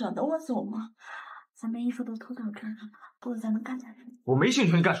你舍得我走吗？咱们衣服都脱到这儿了，不如咱们干点什么？我没兴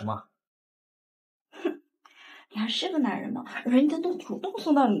趣和你干什么。哼，你还是个男人吗？人家都主动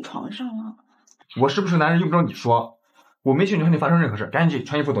送到你床上了。我是不是男人用不着你说。我没兴趣和你发生任何事，赶紧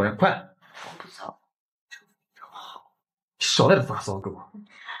穿衣服走人，快！我不走。好，你少在这发骚，给我。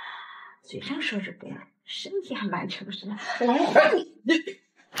嘴上说着不要，身体还蛮诚实的。来换你。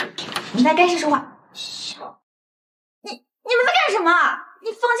你在跟谁说话？你们在干什么？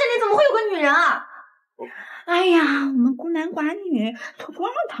你房间里怎么会有个女人啊？哎呀，我们孤男寡女脱光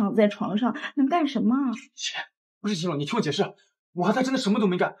了躺在床上，能干什么？切，不是新罗，你听我解释，我和他真的什么都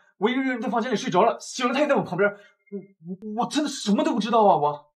没干，我一个人在房间里睡着了，醒了他也在我旁边，我真的什么都不知道啊！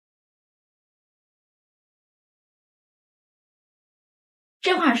我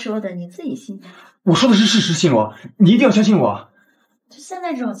这话说的你自己信？我说的是事实，新罗，你一定要相信我。就现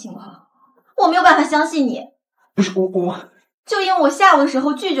在这种情况，我没有办法相信你。不是我，就因为我下午的时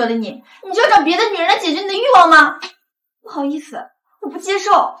候拒绝了你，你就要找别的女人来解决你的欲望吗？不好意思，我不接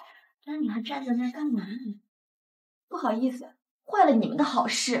受。那你还站在那儿干嘛？不好意思，坏了你们的好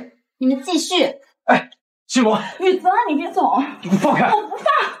事，你们继续。哎，新罗，雨泽，你别走，你给我放开！我不放。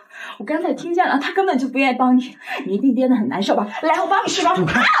我刚才听见了，他根本就不愿意帮你，你一定憋得很难受吧？来，我帮你试吧。你能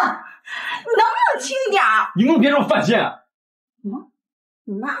不能轻点？你能别这么犯贱？什么？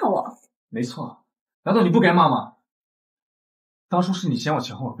你骂我？没错，难道你不该骂吗？当初是你嫌我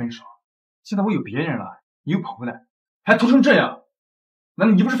强和我分手，现在我有别人了，你又跑回来，还涂成这样，难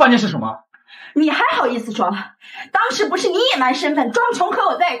道你不是犯贱是什么？你还好意思说了？当时不是你隐瞒身份，装穷和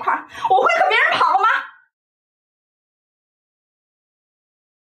我在一块儿，我会和别人跑了吗？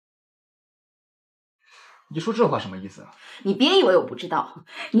你说这话什么意思啊？你别以为我不知道，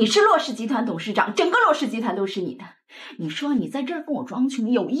你是骆氏集团董事长，整个骆氏集团都是你的。你说你在这儿跟我装穷，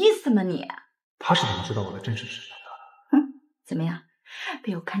有意思吗你？他是怎么知道我的真实身份的？哼，怎么样，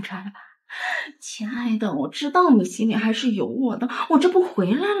被我看穿了吧？亲爱的，我知道你心里还是有我的，我这不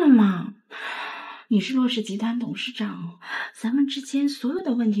回来了吗？你是骆氏集团董事长，咱们之间所有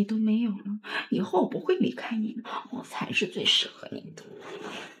的问题都没有了，以后我不会离开你，我才是最适合你的。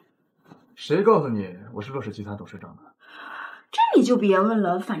谁告诉你我是骆氏集团董事长的？这你就别问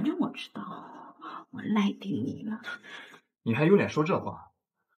了，反正我知道，我赖定你了。你还有脸说这话？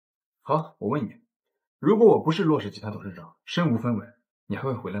好，我问你，如果我不是骆氏集团董事长，身无分文，你还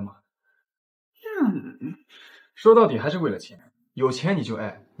会回来吗？说到底还是为了钱，有钱你就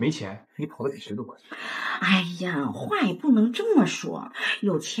爱，没钱你跑得比谁都快。哎呀，话也不能这么说，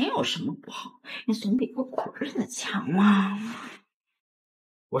有钱有什么不好？你总比过苦日子强嘛。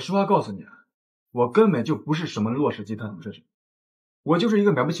我实话告诉你啊，我根本就不是什么骆氏集团董事长，我就是一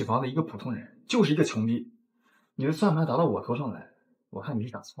个买不起房的一个普通人，就是一个穷逼。你的算盘打到我头上来，我看你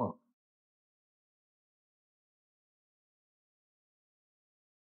是打错了。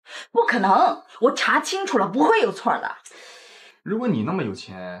不可能，我查清楚了，不会有错的。如果你那么有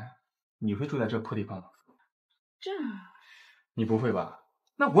钱，你会住在这破地方吗？这你不会吧？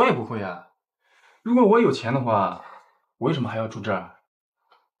那我也不会啊。如果我有钱的话，我为什么还要住这儿？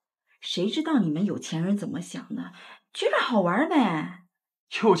谁知道你们有钱人怎么想的？觉得好玩呗。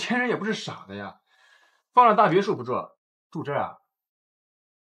有钱人也不是傻的呀，放着大别墅不住，住这儿啊？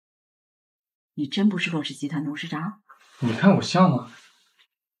你真不是骆氏集团董事长？你看我像吗？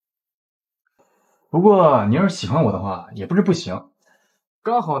不过你要是喜欢我的话，也不是不行。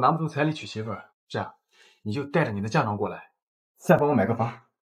刚好拿不出彩礼娶媳妇儿，这样你就带着你的嫁妆过来，再帮我买个房。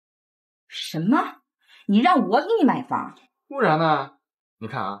什么？你让我给你买房？不然呢？你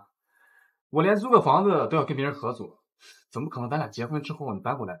看啊，我连租个房子都要跟别人合租，怎么可能咱俩结婚之后你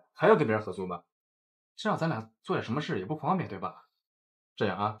搬过来还要跟别人合租吧？这样咱俩做点什么事也不方便，对吧？这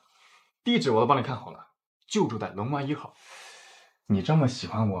样啊，地址我都帮你看好了，就住在龙湾1号。你这么喜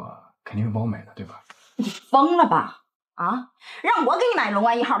欢我，肯定会帮我买的，对吧？你疯了吧？啊，让我给你买龙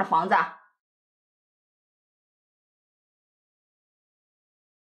湾1号的房子？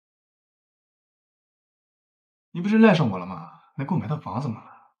你不是赖上我了吗？能给我买套房子吗？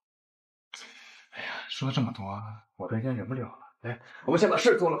哎呀，说了这么多，我都有点忍不了了。来，我们先把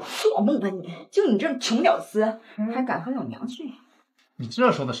事做了吧。做梦吧你！就你这穷屌丝，还敢和老娘睡？你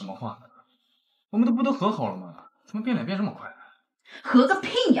这说的什么话呢？我们不都和好了吗？怎么变脸变这么快？和个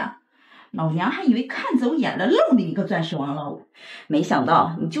屁呀！老娘还以为看走眼了，漏你一个钻石王老五，没想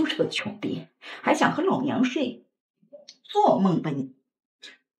到你就是个穷逼，还想和老娘睡？做梦吧你！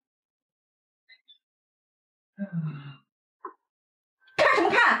看什么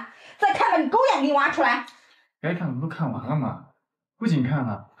看？再看把你狗眼给你挖出来！该看的不都看完了吗？不仅看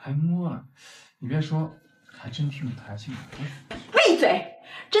了，还摸了。你别说，还真挺有弹性的。闭嘴！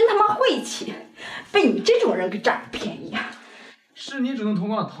真他妈晦气，被你这种人给占了便宜啊！是你主动投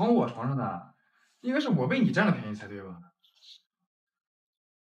光躺我床上的，应该是我被你占了便宜才对吧？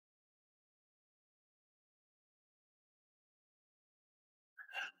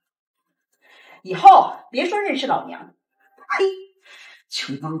以后别说认识老娘，嘿，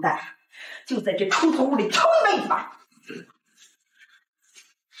穷光蛋，就在这出租屋里抽一辈子吧！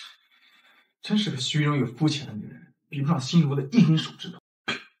真是个虚荣又肤浅的女人，比不上新罗的一根手指头。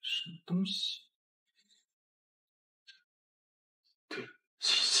什么东西？对了，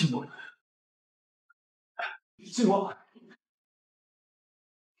新罗，新罗，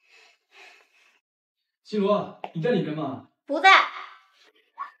新罗，你在里边吗？不在。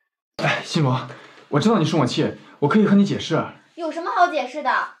哎，新罗，我知道你生我气，我可以和你解释。有什么好解释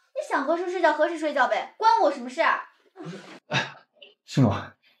的？你想何时睡觉何时睡觉呗，关我什么事？不是，哎，新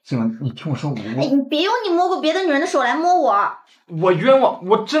罗，新罗，你听我说，哎，你别用你摸过别的女人的手来摸我。我冤枉，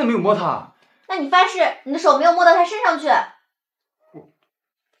我真的没有摸她。那你发誓，你的手没有摸到她身上去。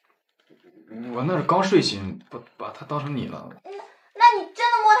我那是刚睡醒，把她当成你了。那你真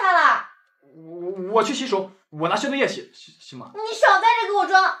的摸她了？我去洗手，我拿消毒液洗吗？你少在这给我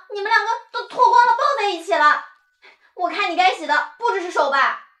装，你们两个都脱光了抱在一起了。我看你该洗的不只是手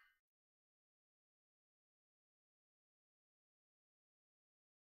吧。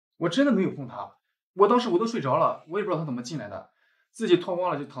我真的没有碰她，当时我都睡着了，我也不知道她怎么进来的，自己脱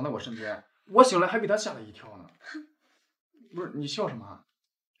光了就躺在我身边，我醒来还被她吓了一跳呢。不是，你笑什么？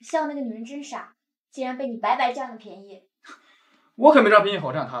笑那个女人真傻，竟然被你白白占了便宜。我可没占便宜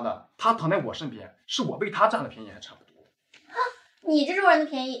好占她的，她躺在我身边，是我被她占了便宜还差不多。你这种人的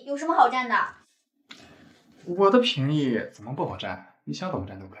便宜有什么好占的？我的便宜怎么不好占？你想怎么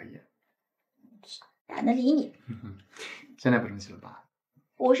占都可以。懒得理你。现在不生气了吧？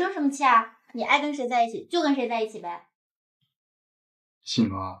我生什么气啊？你爱跟谁在一起就跟谁在一起呗。信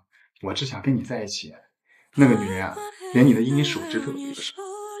罗，我只想跟你在一起。那个女人啊，连你的一根手指头都比不上。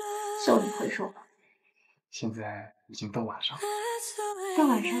受你回收吧。现在已经到晚上了。到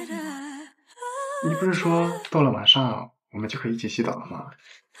晚上怎么？你不是说到了晚上我们就可以一起洗澡了吗？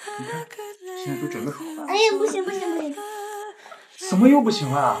你看，现在都准备好了。哎呀，不行不行不行！怎么又不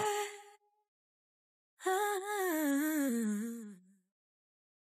行了？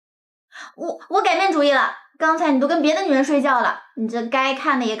我改变主意了。刚才你都跟别的女人睡觉了，你这该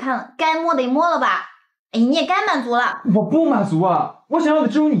看的也看了，该摸的也摸了吧？哎，你也该满足了。我不满足啊！我想要的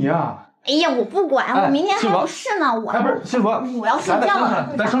只有你啊！哎呀，我不管，我明天还有事呢。我不是，新罗，我要睡觉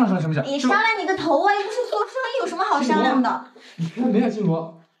了。咱商量行不行？你商量你个头啊！又不是做生意，有什么好商量的？你看没啊，新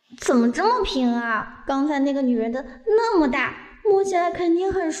罗？怎么这么平啊？刚才那个女人的那么大，摸起来肯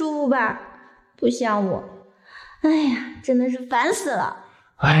定很舒服吧？不像我。哎呀，真的是烦死了。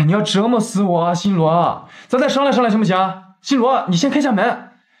哎，你要折磨死我啊，新罗！咱再商量商量行不行？新罗，你先开下门。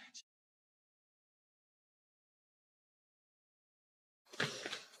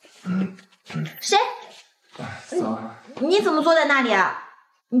谁？你怎么坐在那里啊？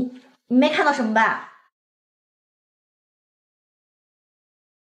你没看到什么吧？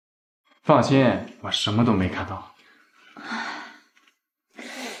放心，我什么都没看到。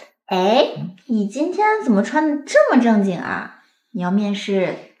哎，你今天怎么穿的这么正经啊？你要面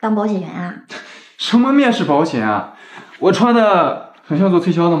试当保险员啊？什么面试保险啊？我穿的很像做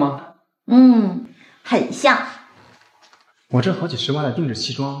推销的吗？很像。我这好几十万的定制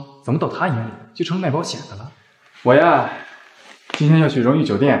西装，怎么到他眼里就成了卖保险的了？我呀，今天要去荣誉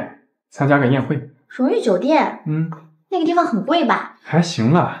酒店参加个宴会。荣誉酒店？那个地方很贵吧？还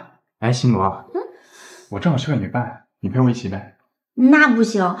行了。哎，新罗，我正好缺个女伴，你陪我一起呗。那不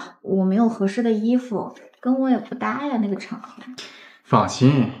行，我没有合适的衣服，跟我也不搭呀，那个场合。放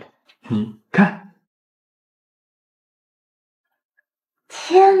心，你看。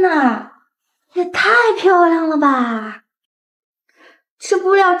天哪，也太漂亮了吧！这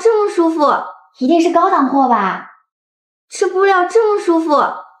布料这么舒服，一定是高档货吧？这布料这么舒服，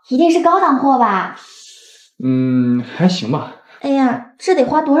一定是高档货吧？还行吧。哎呀，这得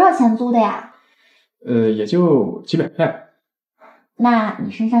花多少钱租的呀？也就几百块。那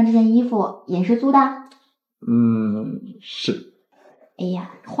你身上这件衣服也是租的？是。哎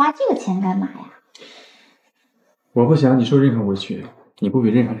呀，花这个钱干嘛呀？我不想你受任何委屈，你不比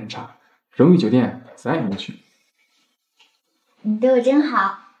任何人差。荣誉酒店咱也能去。你对我真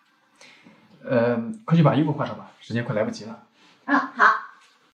好。快去把衣服换上吧，时间快来不及了。好。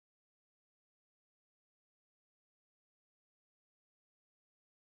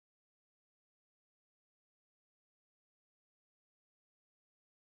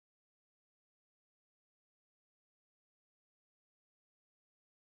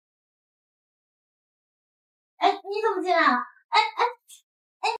哎，你怎么进来了？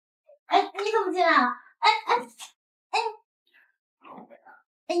你怎么进来了？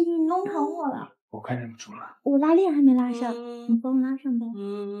你弄疼我了。我快忍不住了。我拉链还没拉上，你帮我拉上呗。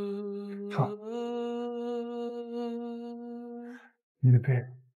好。你的背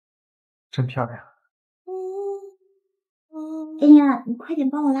真漂亮。哎呀，你快点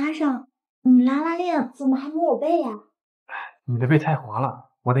帮我拉上！你拉链怎么还没我背呀？你的背太滑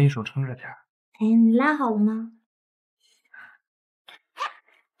了，我得一手撑着点。哎，你拉好了吗？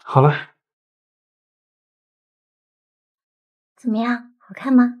好了。怎么样，好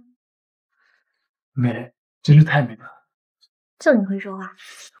看吗？美，真是太美了。就你会说话。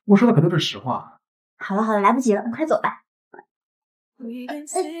我说的可都是实话。好了，来不及了，你快走吧。你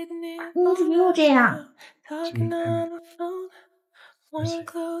怎么又这样？而且你的床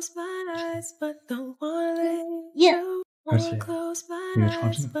真的很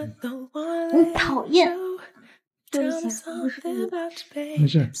你讨厌。对不起，不是故意的。没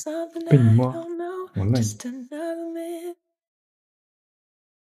事，被你摸，我乐意。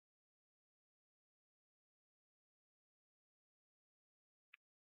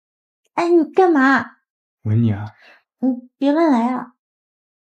哎，你干嘛？吻你啊！你别乱来啊！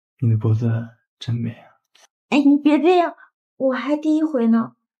你的脖子真美啊！哎，你别这样，我还第一回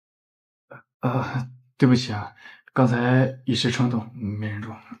呢。对不起啊，刚才一时冲动，没忍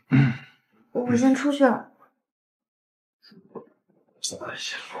住。我先出去了。哎呀，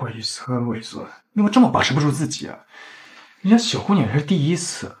猥琐！你怎么这么把持不住自己啊？人家小姑娘也是第一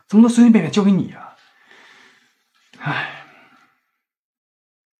次，怎么能随随便便交给你啊？哎。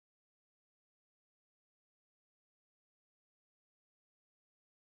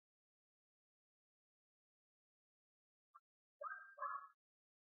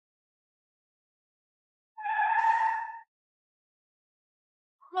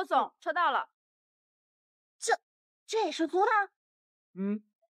骆总，车到了。这也是租的？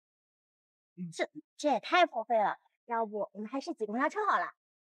这也太破费了，要不我们还是挤公交车好了。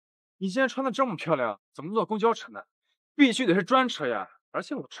你今天穿的这么漂亮，怎么坐公交车呢？必须得是专车呀！而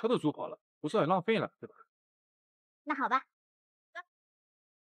且我车都租好了，不算浪费了，对吧？那好吧。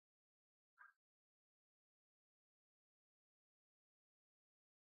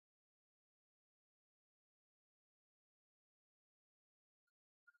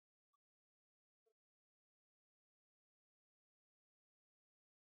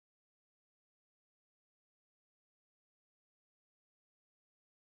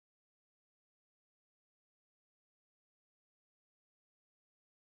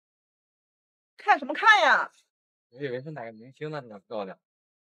看什么看呀？我以为是哪个明星呢，那么漂亮。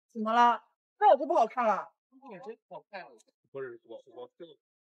怎么了？那我就不好看了？你真好看。不是我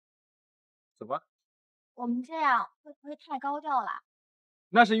怎么？我们这样会不会太高调了？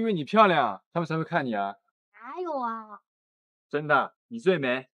那是因为你漂亮，他们才会看你啊。哪有啊？真的，你最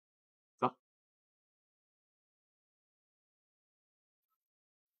美。走。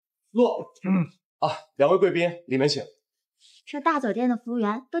坐。两位贵宾，里面请。这大酒店的服务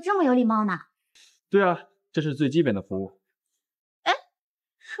员都这么有礼貌呢？对啊，这是最基本的服务。哎，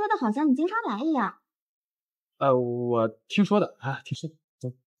说的好像你经常来一样。我听说的啊，听说的。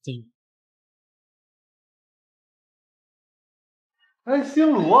走，进去。哎，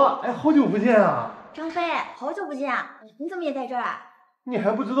星罗，哎，好久不见啊！张飞，好久不见，你怎么也在这儿啊？你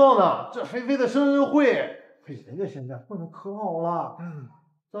还不知道呢，这菲菲的生日会，嘿，人家现在混得可好了。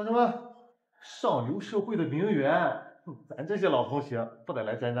同志们，上流社会的名媛，咱这些老同学不得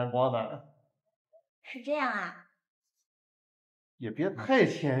来沾沾光的。是这样啊？也别太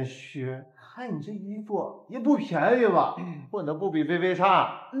谦虚，看你这衣服也不便宜吧，混得不比菲菲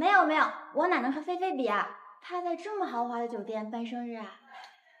差。没有没有，我哪能和菲菲比啊？她在这么豪华的酒店办生日啊！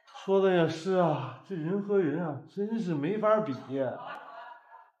说的也是啊，这人和人啊，真是没法比。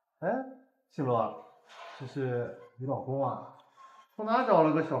哎，星罗，这是你老公啊？从哪找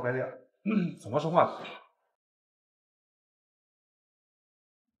了个小白脸？怎么说话？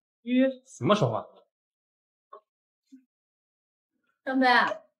怎么说话？张飞，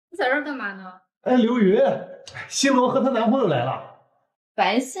你在这儿干嘛呢？哎，刘宇，星罗和她男朋友来了。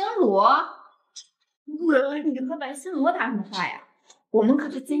白新罗？你和白新罗搭什么话呀？我们可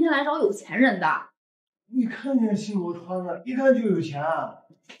是今天来找有钱人的。你看见星罗穿的，一看就有钱。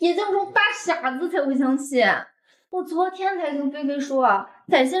也就这种大傻子才会相信。我昨天才跟菲菲说，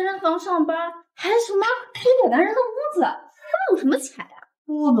在健身房上班还什么租给男人的屋子，他有什么钱呀？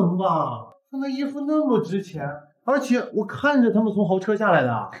不能吧？他那衣服那么值钱，而且我看着他们从豪车下来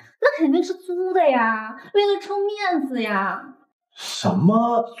的。那肯定是租的呀，为了撑面子呀。什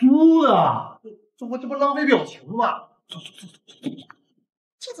么租的？这不浪费表情吗？走。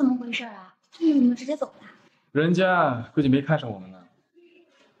这怎么回事啊？你们直接走吧。人家估计没看上我们呢。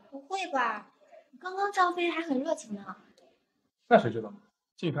不会吧？刚刚张飞还很热情呢。那谁知道？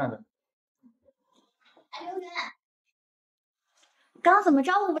近看的。哎，刘源，刚怎么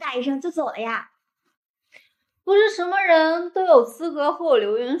招呼不打一声就走了呀？不是什么人都有资格和我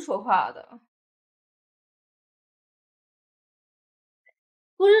刘云说话的。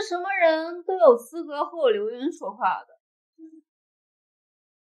不是什么人都有资格和我刘云说话的。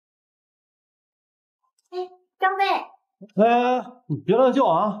哎，张飞。哎，你别乱叫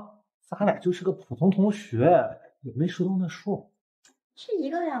啊！咱俩就是个普通同学，也没说到那数。这一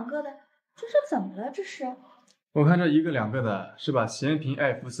个两个的，这是怎么了？这是？我看这一个两个的，是把嫌贫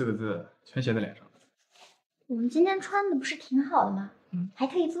爱富4个字全写在脸上。我们今天穿的不是挺好的吗？还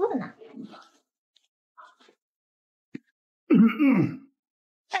可以租的呢。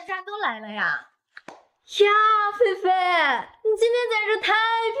大家都来了呀！呀，菲菲，你今天简直太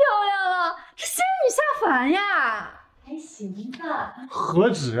漂亮了，这仙女下凡呀！还行吧。何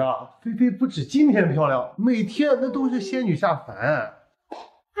止啊！菲菲不止今天漂亮，每天那都是仙女下凡。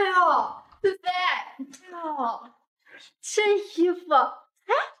哎呦，菲菲，你看这衣服，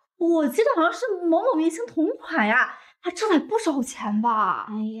哎，我记得好像是某某明星同款呀，还挣来不少钱吧？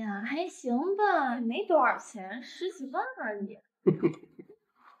哎呀，还行吧，没多少钱，10几万而已。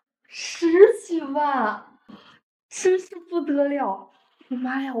10几万，真是不得了！我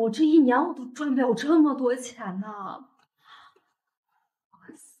妈呀，我这一年我都赚不了这么多钱呢。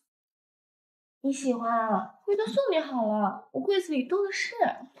你喜欢啊？回头送你好了，我柜子里多的是。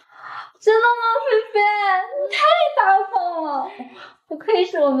真的吗，菲菲？你太大方了！不愧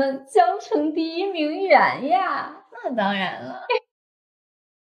是我们江城第一名媛呀！那当然了。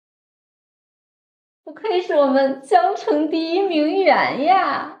不愧是我们江城第一名媛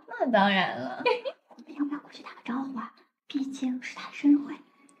呀！那当然了。我们要不要过去打个招呼啊？毕竟是他的生日会。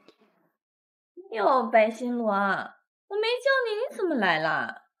哟，白新罗，我没叫你，你怎么来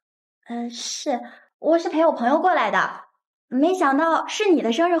了？我是陪我朋友过来的，没想到是你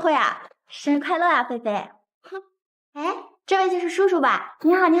的生日会啊！生日快乐啊，菲菲！哼，哎，这位就是叔叔吧？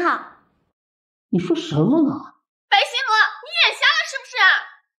你好，你好。你说什么呢？白心罗，你眼瞎了是不是？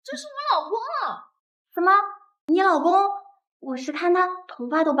这是我老公。什么？你老公？我是看他头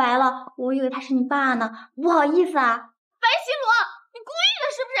发都白了，我以为他是你爸呢，不好意思啊。白心罗，你故意的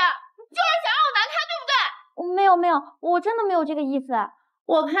是不是？你就是想让我难看，对不对？没有，我真的没有这个意思。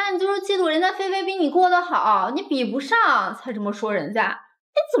我看你就是嫉妒人家菲菲比你过得好，你比不上才这么说人家。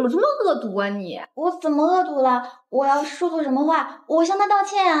你怎么这么恶毒啊你？我怎么恶毒了？我要说错什么话，我向他道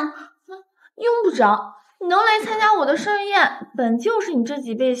歉啊。用不着，你能来参加我的生日宴，本就是你这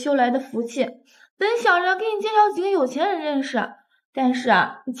几辈修来的福气。本想着给你介绍几个有钱人认识，但是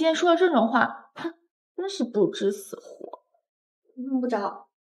啊，你今天说了这种话，哼，真是不知死活。用不着。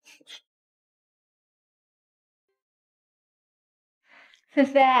菲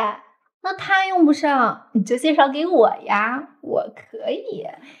菲，那他用不上，你就介绍给我呀，我可以。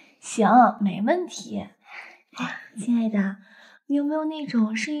行，没问题。哎，亲爱的，你有没有那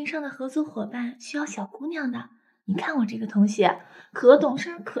种生意上的合作伙伴需要小姑娘的？你看我这个同学可懂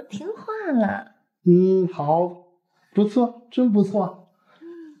事可听话了。好，不错，真不错。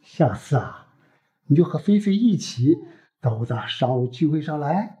下次啊，你就和菲菲一起到咱商务聚会上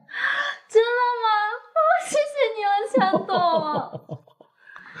来。真的吗？谢谢你了，钱董。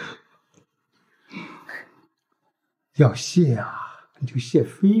要谢啊，你就谢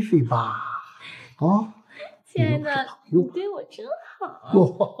菲菲吧。啊，亲爱的，你对我真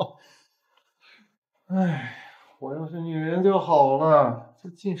好。哎，我要是女人就好了，这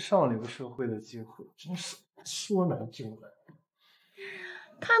进上流社会的机会真是说来就来。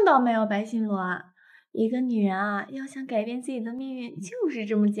看到没有，白心罗啊，一个女人啊，要想改变自己的命运，就是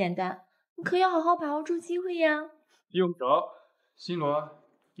这么简单。你可要好好把握住机会呀。用不着，新罗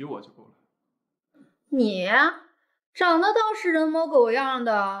有我就够了。你长得倒是人模狗样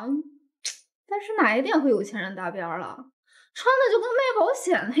的，但是哪一点和有钱人搭边了？穿的就跟卖保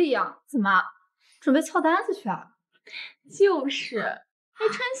险的一样，怎么准备翘单子去啊？就是，还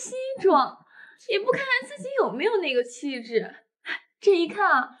穿西装，也不看看自己有没有那个气质。这一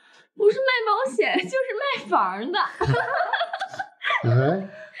看啊，不是卖保险就是卖房的。哎，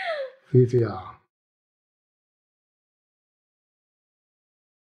菲菲啊，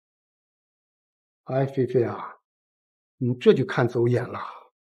菲菲啊，你这就看走眼了。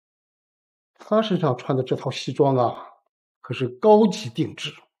他身上穿的这套西装啊，可是高级定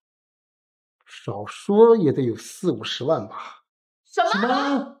制，少说也得有40-50万吧。什么40-50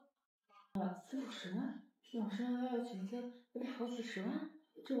万？老师要裙子得好几十万，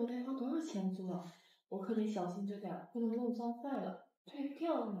这我得花多少钱租啊？我可得小心着点，不能弄脏坏了，退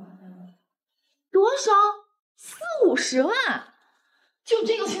票麻烦了。多少？40-50万？就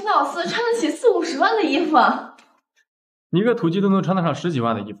这个穷屌丝穿得起40-50万的衣服？你个土鸡都能穿得上10几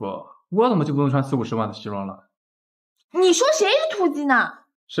万的衣服，我怎么就不能穿40-50万的西装了？你说谁是土鸡呢？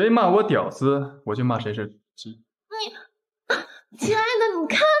谁骂我屌丝，我就骂谁是鸡。亲爱的，你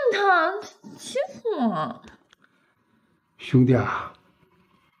看他欺负我。兄弟啊，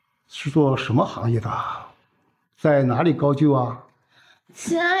是做什么行业的？在哪里高就啊？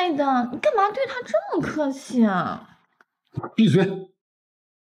亲爱的，你干嘛对他这么客气啊？闭嘴！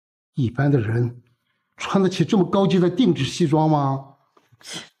一般的人穿得起这么高级的定制西装吗？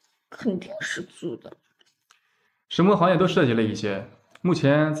肯定是租的。什么行业都涉及了一些，目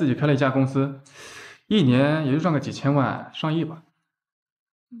前自己开了一家公司，一年也就赚个几千万、上亿吧。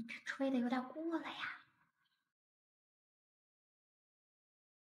你这吹的有点过了呀。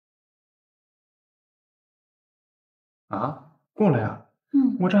啊，过了呀。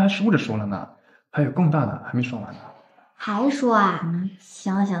我这还说着说了呢，还有更大的还没说完呢。还说啊？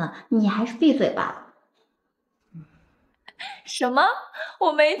行了行了，你还是闭嘴吧。什么？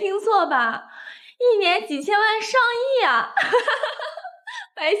我没听错吧？一年几千万、上亿啊！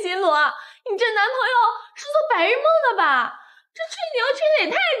白心罗，你这男朋友是做白日梦的吧？这吹牛吹的也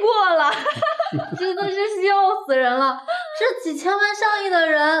太过了，真的是笑死人了！这几千万、上亿的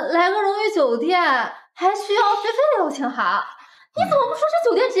人来个荣誉酒店，还需要菲菲的友情函？你怎么不说这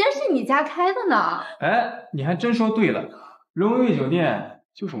酒店直接是你家开的呢？哎，你还真说对了，荣誉酒店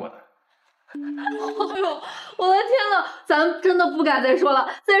就是我的。哎呦，我的天呐，咱真的不敢再说了，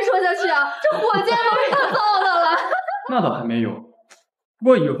再说下去啊，这火箭都是他造的了。那倒还没有，不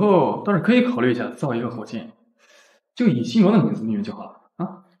过以后倒是可以考虑一下造一个火箭，就以新罗的名字命名就好了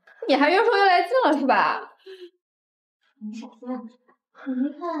啊。你还越说越来劲了是吧？你小子，你没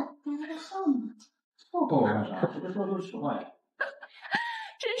看刚才在笑吗？逗我干啥？这说的都是实话呀。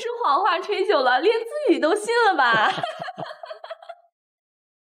真是谎话吹久了，连自己都信了吧？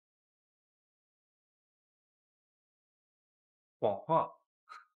谎话？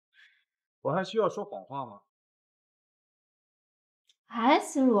我还需要说谎话吗？哎，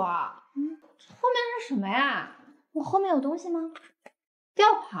心如，后面是什么呀？我后面有东西吗？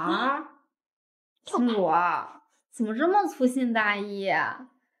吊牌儿。心如，怎么这么粗心大意啊？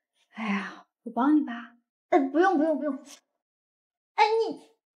哎呀，我帮你吧。不用。哎，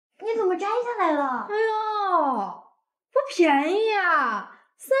你怎么摘下来了？哎呦，不便宜啊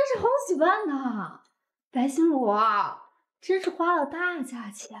，30好几万呢。白心如，真是花了大价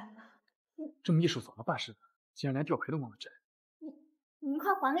钱呢。这么一手怎么办事的？竟然连吊牌都忘了摘。你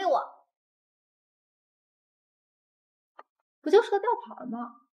快还给我！不就是个吊牌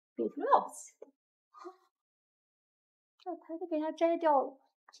吗？有什么了不起的？吊牌都给他摘掉了，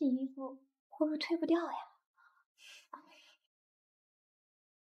这衣服会不会退不掉呀？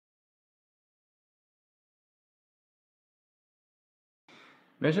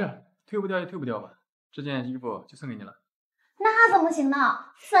没事，退不掉就退不掉吧。这件衣服就送给你了。那怎么行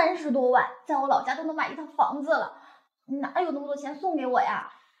呢？30多万，在我老家都能买一套房子了，哪有那么多钱送给我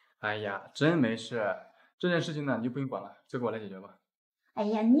呀？哎呀，真没事。这件事情呢，你就不用管了，交给我来解决吧。哎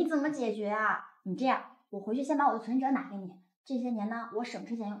呀，你怎么解决啊？你这样，我回去先把我的存折拿给你。这些年呢，我省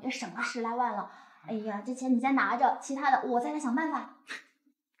吃俭用，也省了10来万了。哎呀，这钱你先拿着，其他的我再来想办法。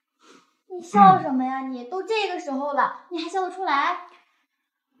你笑什么呀？你都这个时候了，你还笑得出来？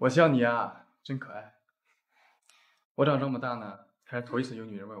我笑你啊，真可爱。我长这么大呢，还是头一次有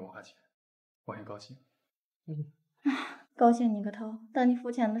女人为我花钱，我很高兴。高兴你个头！等你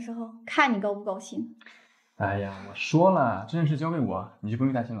付钱的时候，看你高不高兴。哎呀，我说了，这件事交给我，你就不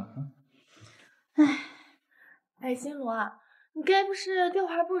用担心了。哎，心如，你该不是吊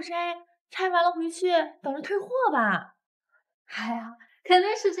牌不摘，拆完了回去等着退货吧？哎呀，肯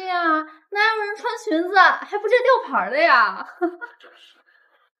定是这样啊！哪有人穿裙子还不摘吊牌的呀？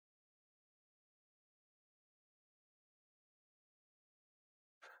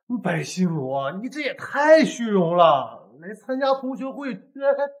白心如，你这也太虚荣了！来参加同学会居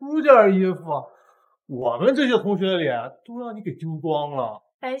然还租件衣服，我们这些同学里都让你给丢光了。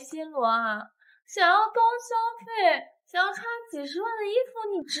白心如，想要高消费，想要穿几十万的衣服，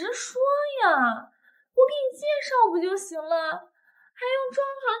你直说呀，我给你介绍不就行了？还用装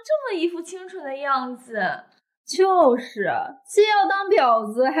成这么一副清纯的样子？就是，既要当婊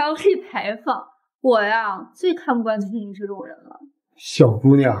子，还要立牌坊。我呀，最看不惯就是你这种人了。小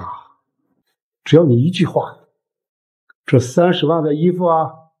姑娘，只要你一句话，这30万的衣服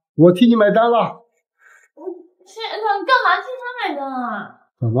啊，我替你买单了。亲爱的，你干嘛替他买单啊？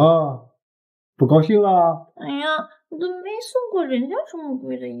怎么，不高兴了？哎呀，我都没送过人家这么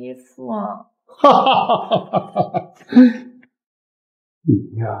贵的衣服啊！哈哈哈哈哈！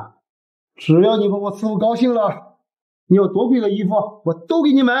你呀，只要你把我伺候高兴了，你要多贵的衣服，我都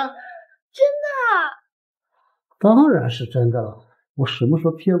给你买。真的？当然是真的了。我什么时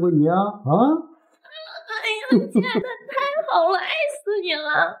候骗过你啊？哎呀，亲爱的，太好了，爱死你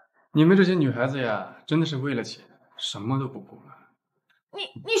了！你们这些女孩子呀，真的是为了钱，什么都不顾了。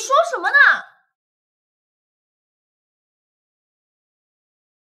你说什么呢？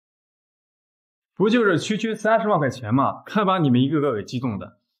不就是区30万块钱吗？看把你们一个个给激动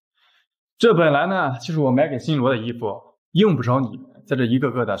的。这本来呢，就是我买给新罗的衣服，用不着你们在这一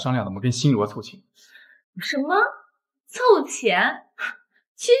个个的商量怎么跟新罗凑钱。什么？凑钱？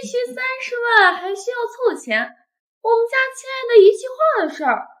区30万还需要凑钱？我们家亲爱的一句话的事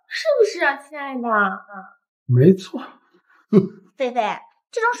儿，是不是啊，亲爱的？没错。菲菲，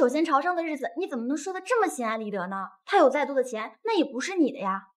这种手心朝上的日子，你怎么能说的这么心安理得呢？他有再多的钱，那也不是你的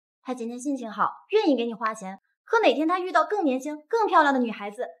呀。他今天心情好，愿意给你花钱，可哪天他遇到更年轻、更漂亮的女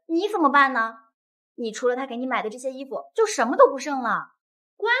孩子，你怎么办呢？你除了他给你买的这些衣服，就什么都不剩了。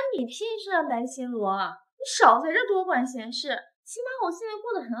关你屁事啊，白心如！你少在这多管闲事。起码我现在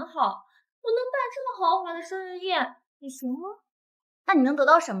过得很好，我能办这么豪华的生日宴，你行吗？那你能得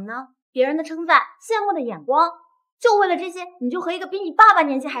到什么呢？别人的称赞，羡慕的眼光。就为了这些，你就和一个比你爸爸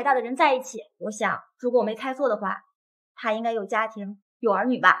年纪还大的人在一起。我想，如果我没猜错的话，他应该有家庭，有儿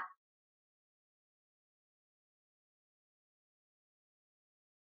女吧。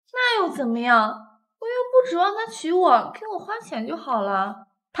那又怎么样？我又不指望他娶我，给我花钱就好了。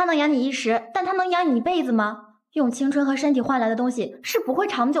他能养你一时，但他能养你一辈子吗？用青春和身体换来的东西是不会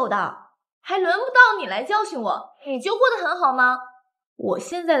长久的。还轮不到你来教训我，你就过得很好吗？我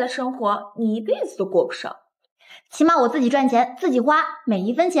现在的生活，你一辈子都过不上。起码我自己赚钱，自己花，每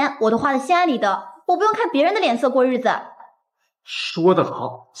一分钱我都花得心安理得，我不用看别人的脸色过日子。说得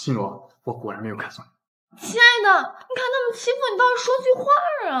好，新罗，我果然没有看错你。亲爱的，你看他们欺负你，倒是说句话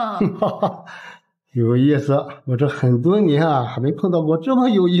啊！有意思，我这很多年啊，还没碰到过这么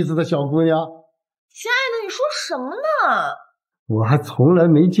有意思的小姑娘。亲爱的，你说什么呢？我还从来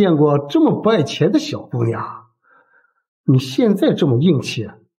没见过这么不爱钱的小姑娘。你现在这么硬气，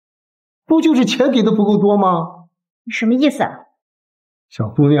不就是钱给的不够多吗？你什么意思啊？小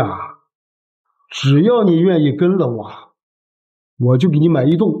姑娘，只要你愿意跟了我，我就给你买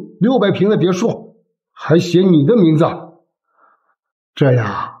一栋600平的别墅，还写你的名字。这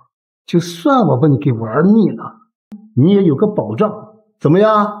样，就算我把你给玩腻了，你也有个保障，怎么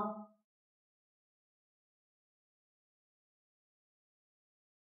样？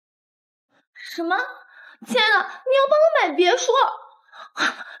什么？亲爱的，你要帮我买别墅？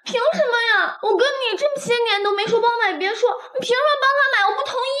凭什么呀？我跟你这么些年都没说帮我买别墅，你凭什么帮他买？我不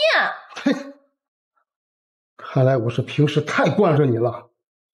同意。看来我是平时太惯着你了，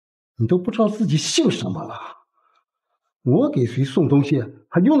你都不知道自己姓什么了。我给谁送东西，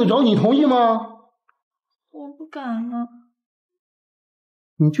还用得着你同意吗？我不敢啊。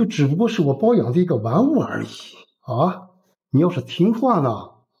你就只不过是我包养的一个玩物而已啊！你要是听话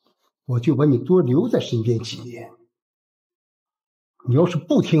呢，我就把你多留在身边几年。你要是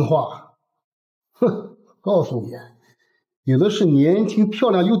不听话，哼，告诉你，有的是年轻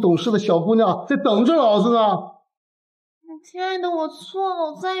漂亮又懂事的小姑娘在等着老子呢。亲爱的，我错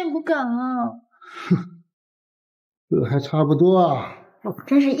了，我再也不敢了。哼，这还差不多啊。老婆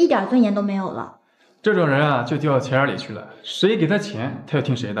真是一点尊严都没有了。这种人啊，就掉钱眼里去了。谁给他钱，他要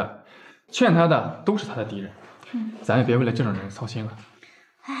听谁的，劝他的都是他的敌人。咱也别为了这种人操心了。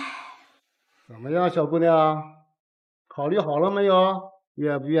怎么样，小姑娘，考虑好了没有？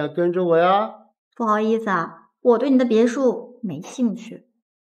愿不愿跟着我呀？不好意思啊，我对你的别墅没兴趣。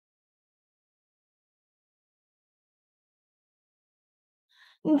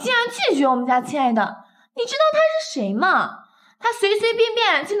你竟然拒绝我们家亲爱的，你知道他是谁吗？他随随便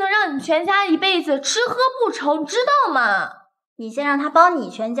便就能让你全家一辈子吃喝不愁，你知道吗？你先让他帮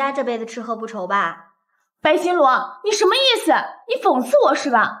你全家这辈子吃喝不愁吧。白金罗，你什么意思？你讽刺我是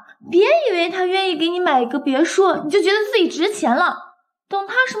吧？别以为他愿意给你买一个别墅，你就觉得自己值钱了。等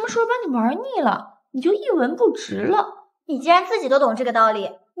他什么时候把你玩腻了，你就一文不值了。你既然自己都懂这个道理，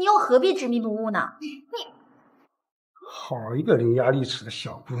你又何必执迷不悟呢？好一个伶牙俐齿的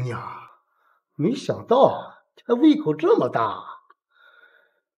小姑娘，没想到她胃口这么大，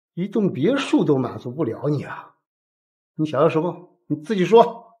一栋别墅都满足不了你啊！你想要什么？你自己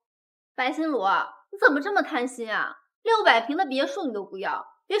说。白心如，你怎么这么贪心啊？600平的别墅你都不要，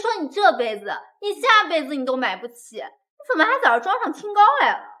别说你这辈子，你下辈子你都买不起，你怎么还在这装上清高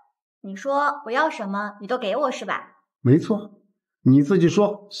来了？你说我要什么，你都给我是吧？没错，你自己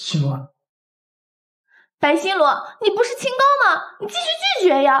说。心如，白心如，你不是清高吗？你继续拒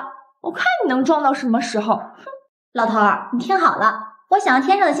绝呀！我看你能装到什么时候？哼！老头儿，你听好了，我想要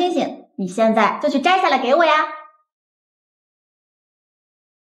天上的星星，你现在就去摘下来给我呀！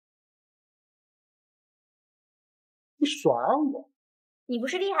你耍我？你不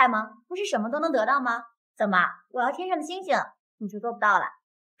是厉害吗？不是什么都能得到吗？怎么，我要天上的星星，你就做不到了？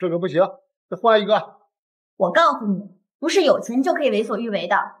这个不行，再换一个。我告诉你，不是有钱就可以为所欲为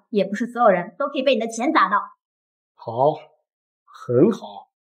的，也不是所有人都可以被你的钱打到。好，很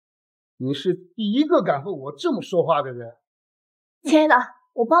好，你是第一个敢和我这么说话的人。亲爱的，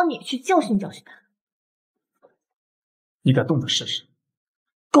我帮你去教训教训他。你敢动他试试？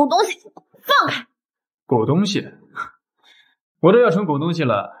狗东西，放开！狗东西，我都要成狗东西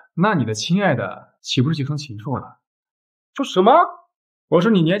了，那你的亲爱的岂不是就成禽兽了？说什么？我说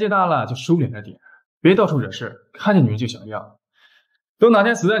你年纪大了就收敛着点，别到处惹事，看见女人就想要。等哪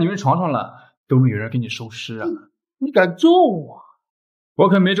天死在女人床上了，都没有人给你收尸啊！你敢咒我？我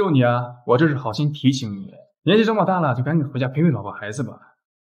可没咒你啊，我这是好心提醒你，年纪这么大了，就赶紧回家陪陪老婆孩子吧。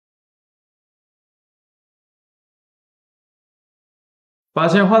把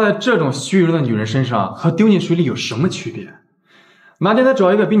钱花在这种虚荣的女人身上，和丢进水里有什么区别？哪天他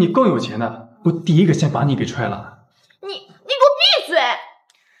找一个比你更有钱的，我第一个先把你给踹了。你给我闭嘴！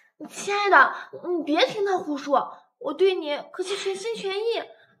亲爱的，你别听他胡说，我对你可是全心全意。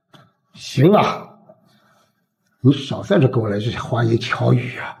行了，你少在这给我来这些花言巧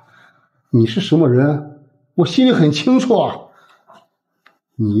语啊！你是什么人，我心里很清楚啊。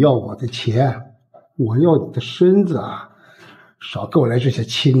你要我的钱，我要你的身子啊！少给我来这些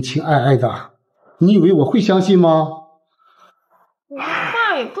情情爱爱的，你以为我会相信吗？你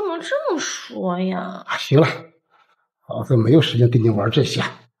话也不能这么说呀。行了，老子没有时间跟你玩这些。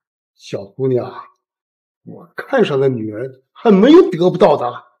小姑娘，我看上的女人还没有得不到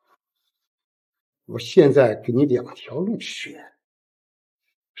的。我现在给你2条路选。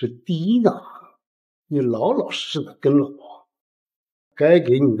这第一呢，你老老实实的跟了我，该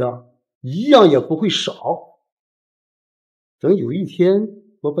给你的一样也不会少。等有一天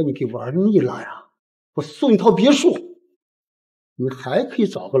我把你给玩腻了呀，我送你套别墅，你还可以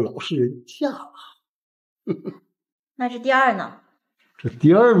找个老实人嫁了。那这第二呢？这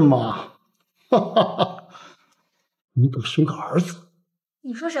第二嘛，哈哈哈，你得生个儿子。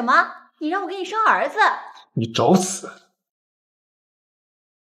你说什么？你让我给你生儿子？你找死！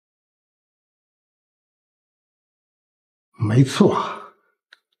没错，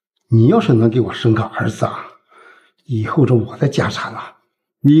你要是能给我生个儿子啊，以后这我的家产啊，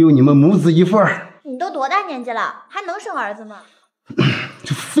也有你们母子一份儿。你都多大年纪了，还能生儿子吗？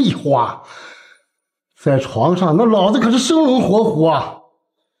这废话，在床上那老子可是生龙活虎啊，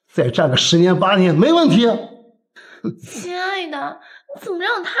再战个10年8年没问题。亲爱的，你怎么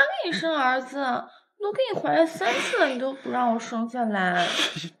让他给你生儿子？我都给你怀了3次了，你都不让我生下来。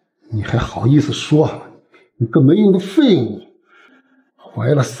你还好意思说？你个没用的废物！怀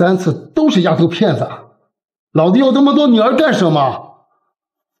了3次都是丫头片子，老子要这么多女儿干什么？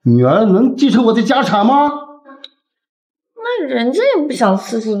女儿能继承我的家产吗？那人家也不想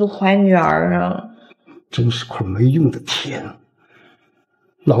次次都怀女儿啊！真是块没用的田！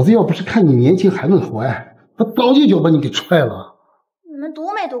老子要不是看你年轻还能怀，我早就把你给踹了。你们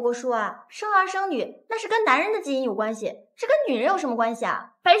读没读过书啊？生儿生女那是跟男人的基因有关系，这跟女人有什么关系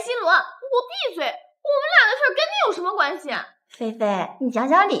啊？白新罗，你给我闭嘴！我们俩的事跟你有什么关系？菲菲，你讲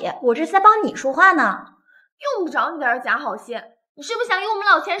讲理，我这是在帮你说话呢。用不着你在这假好心，你是不是想用我们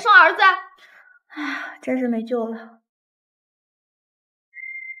老钱生儿子？哎，真是没救了。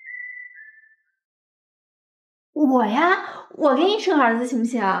我呀，我给你生儿子行不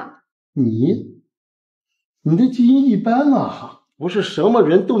行？你的基因一般啊，不是什么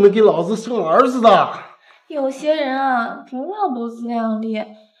人都能给老子生儿子的。有些人啊，不要多自量力，也不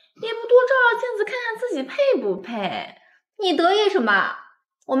多照照镜子看看自己配不配。你得意什么？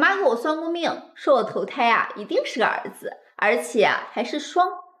我妈给我算过命，说我头胎啊一定是个儿子，而且啊还是双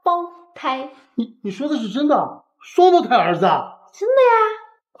胞胎。你说的是真的？双胞胎儿子？真的呀！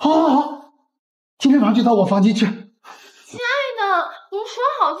好，好，好，今天晚上就到我房间去。亲爱的，你说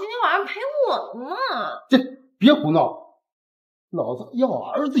好今天晚上陪我呢吗？这别胡闹，老子要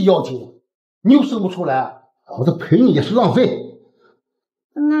儿子要紧，你又生不出来，老子陪你也是浪费。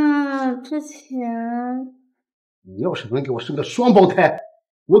那这钱，你要是能给我生个双胞胎，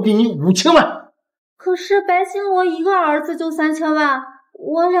我给你5000万。可是白新罗一个儿子就3000万，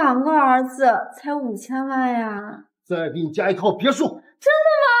我2个儿子才5000万呀。再给你加一套别墅。真的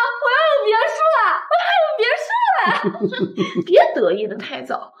吗？我要有别墅了，我还有别墅了。别得意的太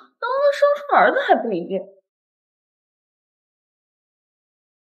早，能不能生出儿子还不一定。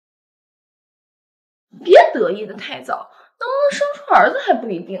别得意的太早，能不能生出儿子还不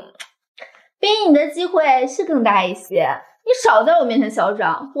一定。比你的机会是更大一些，你少在我面前嚣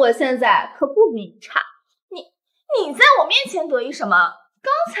张，我现在可不比你差。你在我面前得意什么？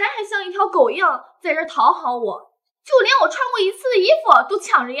刚才还像一条狗一样在这讨好我，就连我穿过1次的衣服都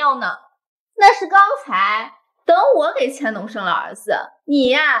抢着要呢。那是刚才，等我给钱董生了儿子，你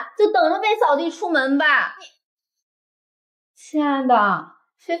呀就等着被扫地出门吧。亲爱的，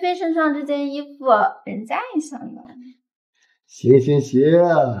菲菲身上这件衣服人家也想要。行，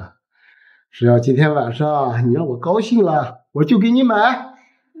只要今天晚上你让我高兴了，我就给你买。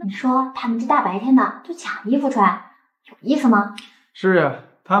你说他们这大白天的就抢衣服穿，有意思吗？是啊，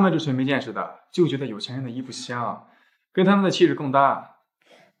他们这群没见识的就觉得有钱人的衣服香，跟他们的气质更搭。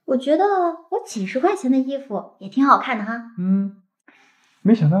我觉得我几十块钱的衣服也挺好看的哈。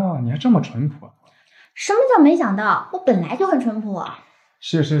没想到你还这么淳朴啊。什么叫没想到？我本来就很淳朴啊。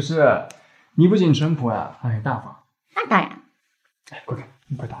是，你不仅淳朴呀，还大方。那当然。哎，快看，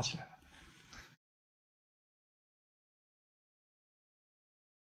你快打起来了。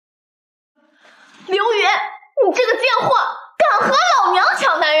刘云，你这个贱货，敢和老娘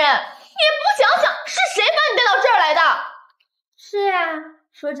抢男人，你也不想想是谁把你带到这儿来的？是呀，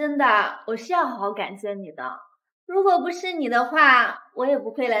说真的，我是要好好感谢你的。如果不是你的话，我也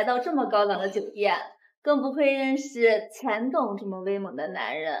不会来到这么高档的酒店，更不会认识钱董这么威猛的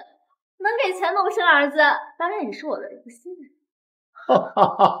男人。能给钱董生儿子，当然也是我的荣幸。哈哈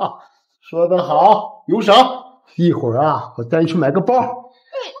哈哈，说得好，有赏。一会儿啊，我带你去买个包。你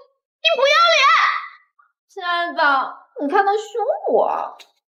不要脸！亲爱的，你看他凶我。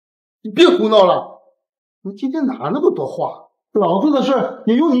你别胡闹了，你今天哪那么多话？老子的事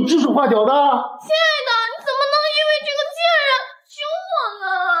也用你指手画脚的。亲爱的，你怎么能因为这个贱人凶我呢？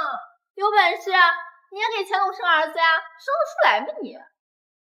有本事你也给钱董生儿子呀，生得出来吗你？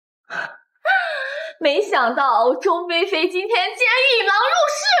没想到周菲菲今天竟然引狼入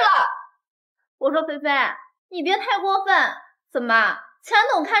室了。我说菲菲，你别太过分。怎么，钱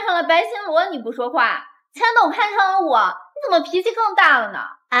董看上了白新罗你不说话，钱董看上了我，你怎么脾气更大了呢？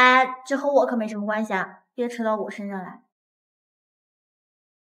哎，这和我可没什么关系啊，别扯到我身上来。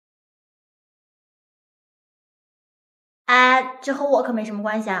哎，这和我可没什么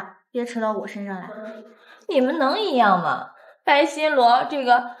关系啊，别扯到我身上来。你们能一样吗？白新罗这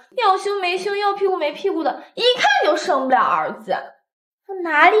个要胸没胸，要屁股没屁股的，一看就生不了儿子。我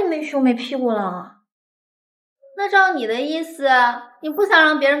哪里没胸没屁股了？那照你的意思，你不想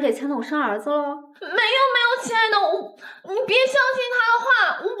让别人给钱总生儿子喽？没有，亲爱的，你别相信他的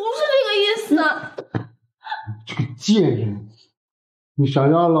话，我不是这个意思。这个贱人，你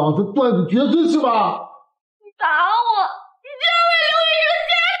想让老子断子绝孙是吧？你打我！你居然为刘宇这个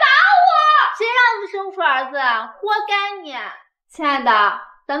贱人打我！谁让你生不出儿子？活该你！亲爱的，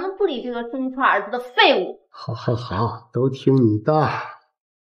咱们不理这个生不出儿子的废物。好，都听你的。不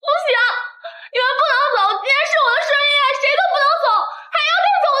行，你们不能走！今天是我的生日，谁都不能走，还要带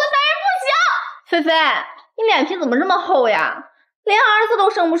走我的男人不行！菲菲，你脸皮怎么这么厚呀？连儿子都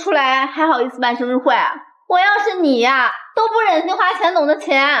生不出来，还好意思办生日会？我要是你呀，都不忍心花钱懂的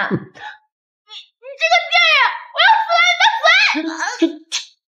钱。你这个贱人，我要撕了你的嘴！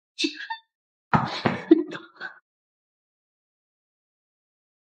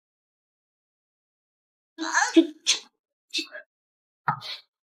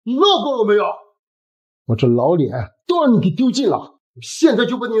你闹够了没有？我这老脸都让你给丢尽了，我现在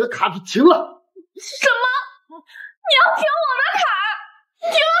就把你的卡给停了。什么？你要停我的卡？停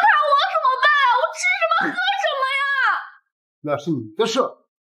了卡我怎么办啊？我吃什么喝什么呀？那是你的事。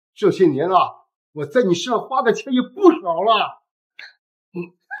这些年啊，我在你身上花的钱也不少了。亲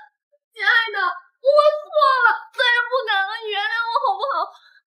爱的，我错了，再也不敢了，你原谅我好不好？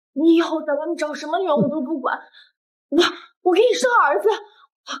你以后在外面找什么女人我都不管，我给你生儿子，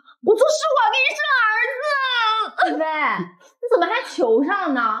我做实话给你生儿子。喂，你怎么还求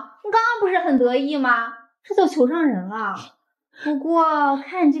上呢？你刚刚不是很得意吗？这就求上人了。不过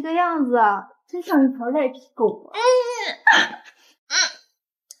看你这个样子，真像一条赖皮狗。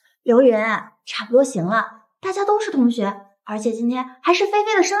刘云，差不多行了，大家都是同学，而且今天还是菲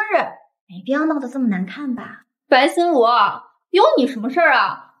菲的生日，没必要闹得这么难看吧？白新罗，有你什么事儿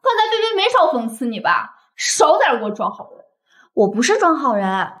啊？刚才菲菲没少讽刺你吧？少在这给我装好人。我不是装好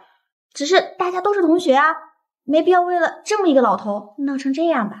人，只是大家都是同学啊，没必要为了这么一个老头闹成这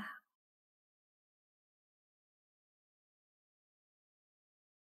样吧？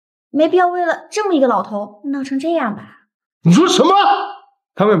没必要为了这么一个老头闹成这样吧？你说什么？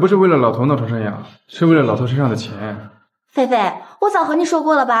他们不是为了老头闹成这样，是为了老头身上的钱。菲菲，我早和你说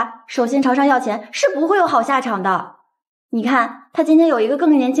过了吧，手心朝上要钱是不会有好下场的。你看，他今天有一个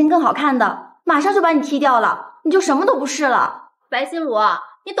更年轻、更好看的，马上就把你踢掉了，你就什么都不是了。白新罗，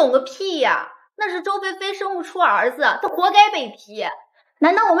你懂个屁呀！那是周菲菲生不出儿子，她活该被踢。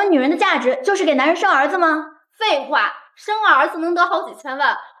难道我们女人的价值就是给男人生儿子吗？废话，生个儿子能得好几千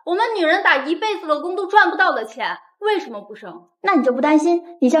万，我们女人打一辈子的工都赚不到的钱，为什么不生？那你就不担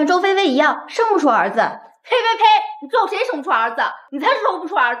心你像周菲菲一样生不出儿子？呸！你咒谁生不出儿子？你才是生不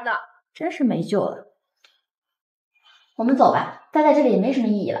出儿子的，真是没救了。我们走吧，待在这里也没什么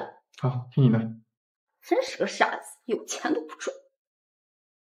意义了。好，听你的。真是个傻子，有钱都不赚。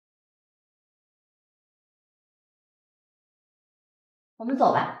我们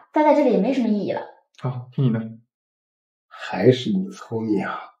走吧，待在这里也没什么意义了。好，听你的。还是你聪明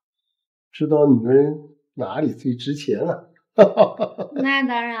啊，知道女人哪里最值钱了。那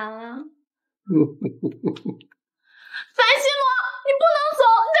当然了。白新罗，你不能走，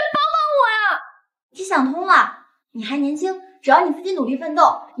你得帮帮我呀！你想通了，你还年轻，只要你自己努力奋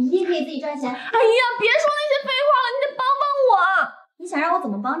斗，一定可以自己赚钱。哎呀，别说那些废话了，你得帮帮我。你想让我怎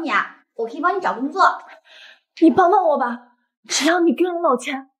么帮你啊？我可以帮你找工作。你帮帮我吧，只要你给我老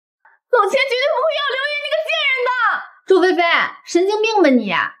钱，老钱绝对不会要刘云那个贱人的。周菲菲，神经病吧你！刘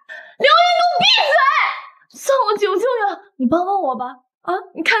云，给我闭嘴！算我求求你，你帮帮我吧。啊！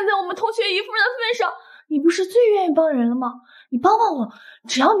你看在我们同学一夫人的份上，你不是最愿意帮人了吗？你帮帮我，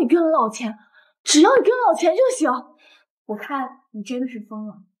只要你给我老钱，只要你给我老钱就行。我看你真的是疯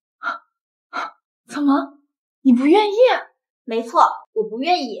了。怎么？你不愿意？没错，我不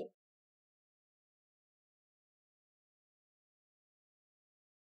愿意。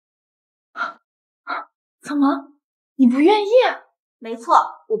怎么？你不愿意？没错，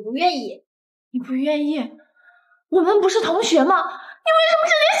我不愿意。你不愿意？我们不是同学吗？你为什么这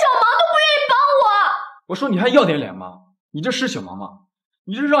点小忙都不愿意帮我？我说你还要点脸吗？你这是小忙吗？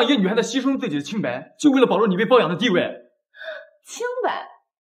你这是让一个女孩子牺牲自己的清白，就为了保住你被包养的地位。清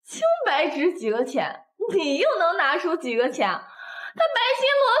白值几个钱？你又能拿出几个钱？他白新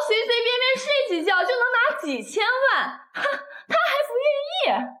罗随随便便睡几觉就能拿几千万，他还不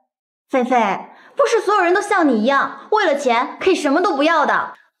愿意。菲菲，不是所有人都像你一样，为了钱可以什么都不要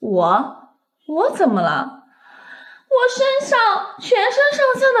的。我怎么了？我身上全身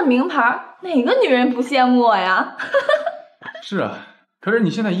上下的名牌，哪个女人不羡慕我呀？是啊，可是你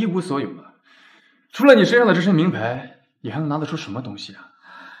现在一无所有了，除了你身上的这身名牌，你还能拿得出什么东西啊？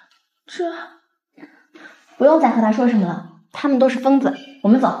这不用再和他说什么了，他们都是疯子。我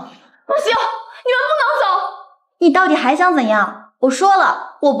们走。不行，你们不能走。你到底还想怎样？我说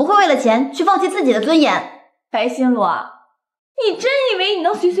了，我不会为了钱去放弃自己的尊严。白心如，你真以为你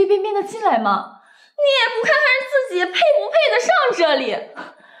能随随便便的进来吗？你也不看看自己配不配得上这里。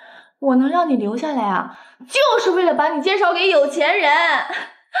我能让你留下来啊，就是为了把你介绍给有钱人。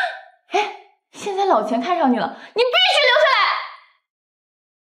哎，现在老钱看上你了，你必须留下来。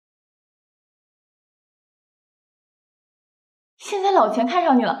现在老钱看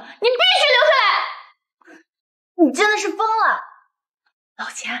上你了，你必须留下来。你真的是疯了。老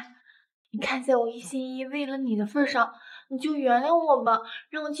钱，你看在我一心一意为了你的份上，你就原谅我吧，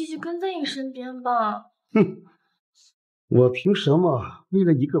让我继续跟在你身边吧。哼，我凭什么为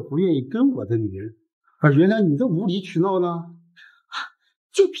了一个不愿意跟我的女人而原谅你的无理取闹呢？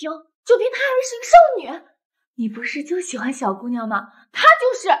就凭她还是一个少女，你不是就喜欢小姑娘吗？她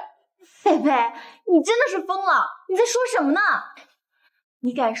就是。菲菲，你真的是疯了！你在说什么呢？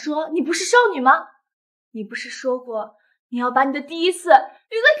你敢说你不是少女吗？你不是说过你要把你的第一次捋在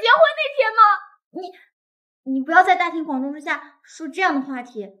结婚那天吗？你不要在大庭广众之下说这样的话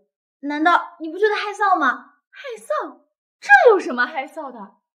题，难道你不觉得害臊吗？害臊？这有什么害臊的？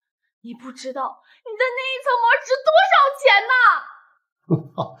你不知道你的那一层膜值多少钱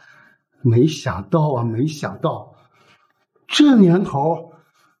呢？没想到啊，没想到，这年头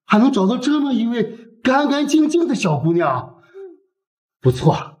还能找到这么一位干干净净的小姑娘，不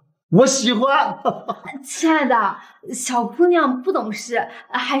错，我喜欢。亲爱的，小姑娘不懂事，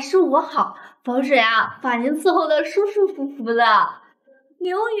还是我好，保准呀把您伺候的舒舒服服的。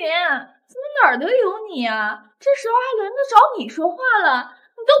刘云，怎么哪儿都有你啊？这时候还轮得着你说话了？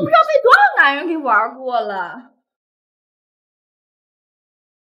你都不知道被多少男人给玩过了。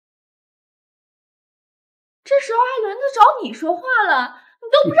这时候还轮得着你说话了？你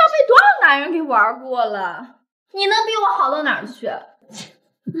都不知道被多少男人给玩过了。你能比我好到哪儿去？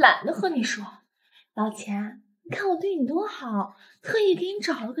懒得和你说。老钱，你看我对你多好，特意给你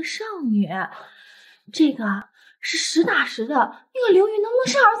找了个少女，这个是实打实的，那个刘云能不能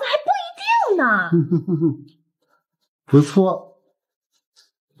生儿子还不一定呢。不错，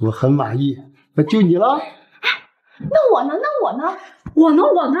我很满意。那就你了。那我呢？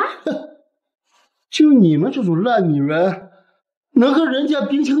我呢？就你们这种烂女人，能和人家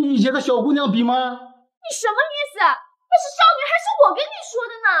冰清玉洁的小姑娘比吗？你什么意思？那是少女还是我跟你说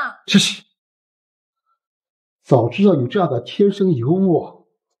的呢？这是，早知道有这样的天生尤物，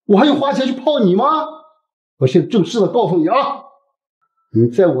我还用花钱去泡你吗？我现在正式的告诉你啊，你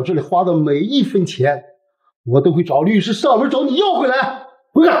在我这里花的每一分钱，我都会找律师上门找你要回来。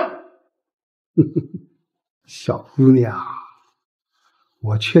滚开！小姑娘，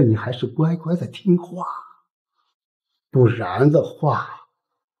我劝你还是乖乖的听话，不然的话，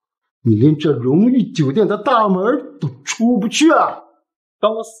你连这荣誉酒店的大门都出不去啊！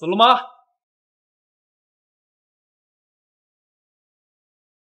当我死了吗？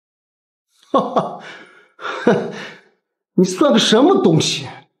哈哈，你算个什么东西？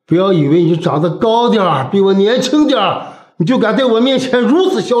不要以为你长得高点儿，比我年轻点儿，你就敢在我面前如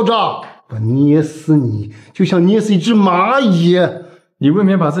此嚣张！我捏死你，就像捏死一只蚂蚁！你未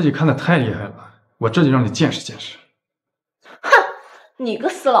免把自己看得太厉害了，我这就让你见识见识。哼，你个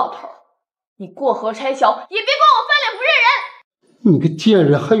死老头，你过河拆桥也别怪我翻脸不认人！你个贱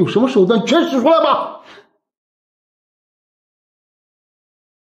人，还有什么手段全使出来吧！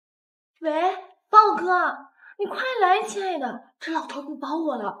喂，豹哥，你快来，亲爱的，这老头不保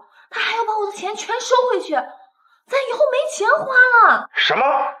我了，他还要把我的钱全收回去，咱以后没钱花了。什么？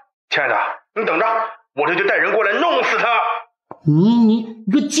亲爱的，你等着，我这就带人过来弄死他！你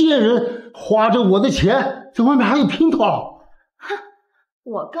个贱人，花着我的钱，在外面还有姘头！哼，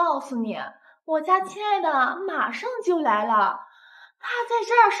我告诉你，我家亲爱的马上就来了，他在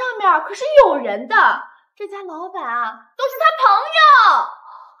这儿上面可是有人的，这家老板啊都是他朋友。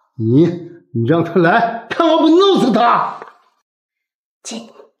你让他来，看我不弄死他！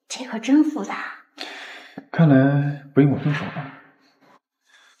这可真复杂。看来不用我动手了。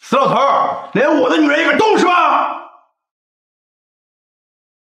死老头，连我的女人也敢动是吧？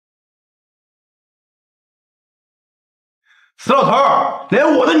死老头，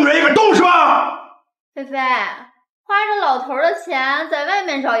连我的女人也敢动是吧？菲菲，花着老头的钱在外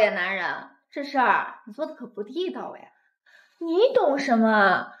面找野男人，这事儿你做的可不地道呀！你懂什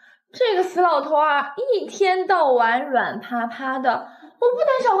么？这个死老头啊，一天到晚软趴趴的，我不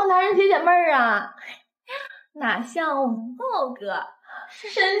得找个男人解解闷儿啊！哪像我们豹哥，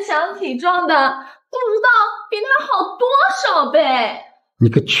身强体壮的，不知道比他好多少倍。你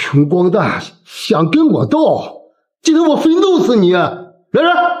个穷光蛋，想跟我斗？今天我非弄死你！来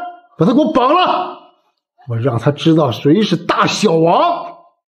人，把他给我绑了！我让他知道谁是大小王。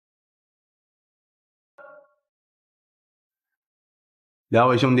两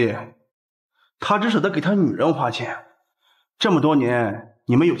位兄弟，他只舍得给他女人花钱，这么多年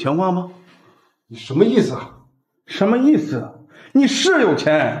你们有钱花吗？你什么意思啊？什么意思？你是有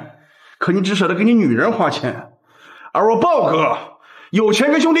钱，可你只舍得给你女人花钱，而我豹哥有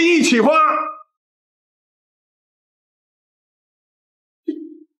钱跟兄弟一起花。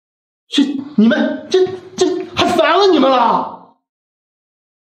你们这还烦了你们了？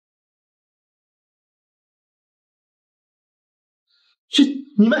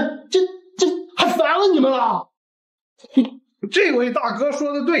你们这还烦了你们了？这位大哥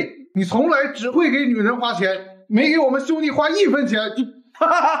说的对，你从来只会给女人花钱，没给我们兄弟花1分钱。哈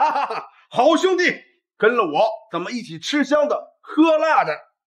哈哈哈！好兄弟，跟了我，咱们一起吃香的喝辣的。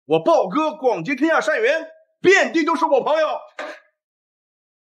我豹哥广结天下善缘，遍地都是我朋友。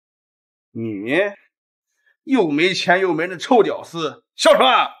你又没钱又没人的臭屌丝，小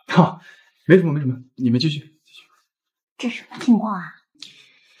川。好，没什么，你们继续。这什么情况啊？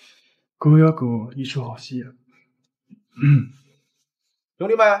狗咬狗，一出好戏啊！兄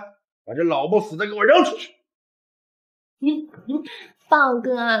弟们，把这老不死的给我扔出去！豹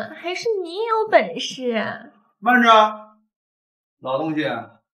哥，还是你有本事。慢着，老东西，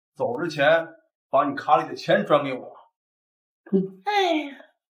走之前把你卡里的钱转给我。哎呀，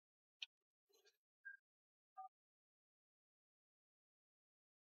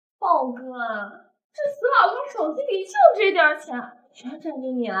豹哥，这死老头手机里就这点钱，全转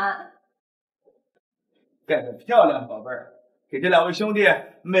给你了。干得漂亮，宝贝儿！给这两位兄弟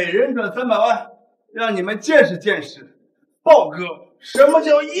每人转300万，让你们见识见识豹哥什么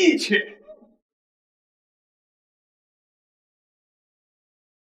叫义气。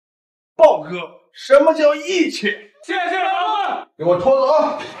豹哥什么叫义气？谢谢老板，给我拖走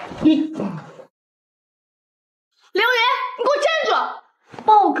啊！刘云，你给我站住！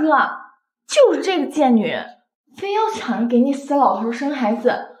豹哥，就是这个贱女人，非要抢着给你死老头生孩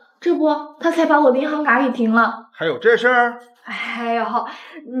子，这不，他才把我的银行卡给停了。还有这事儿？哎呦，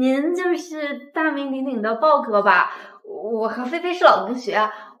您就是大名鼎鼎的豹哥吧？我和菲菲是老同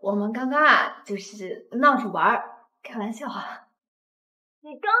学，我们刚刚就是闹着玩，开玩笑。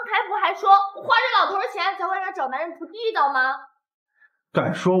你刚才不还说花这老头钱才会让找男人不地道吗？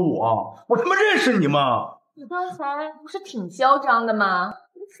敢说我他妈认识你吗？你刚才不是挺嚣张的吗？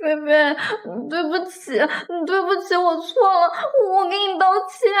菲菲，对不起，我错了，我给你道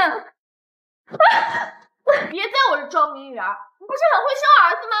歉。别在我这装谜语儿，你不是很会生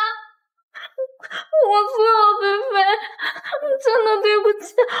儿子吗？我错了，菲菲，真的对不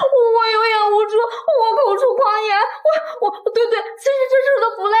起，我有眼无珠，我口出狂言，对，其实这事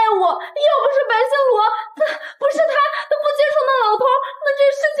都不赖我，要不是白姓罗，不是他不接触那老头，那这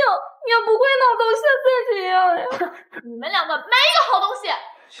事情也不会闹到现在这样呀。你们两个没一个好东西。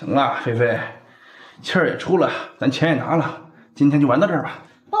行了，菲菲，气儿也出了，咱钱也拿了，今天就玩到这儿吧。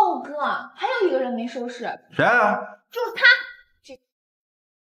豹哥，还有一个人没收拾。谁啊？就是他。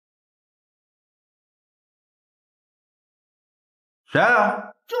谁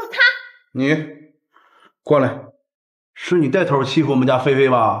啊？就是他。你过来，是你带头欺负我们家菲菲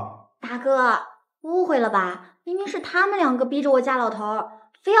吧？大哥，误会了吧？明明是他们2个逼着我家老头，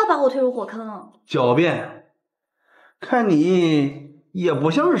非要把我推入火坑。狡辩，看你也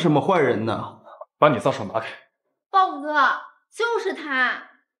不像是什么坏人呢。把你脏手拿开。豹哥，就是他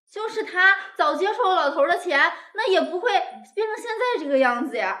早接受了老头的钱，那也不会变成现在这个样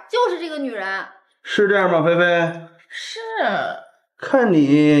子呀。就是这个女人。是这样吗，菲菲？是。看你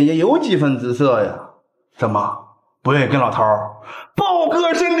也有几分姿色呀，怎么不愿意跟老头儿？豹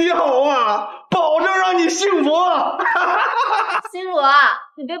哥身体好啊，保证让你幸福。新罗，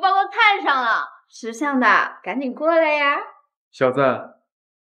你被豹哥看上了，识相的赶紧过来呀！小子，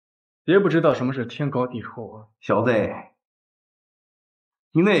别不知道什么是天高地厚啊！小子，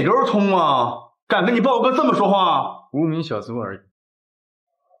你哪根葱啊？敢跟你豹哥这么说话？无名小卒而已。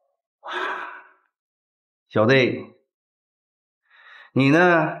小子，你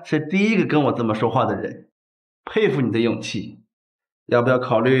呢是第一个跟我这么说话的人，佩服你的勇气。要不要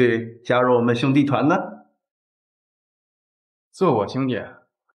考虑加入我们兄弟团呢？做我兄弟，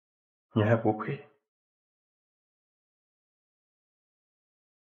你还不配。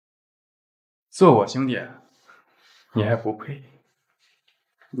做我兄弟，你还不配。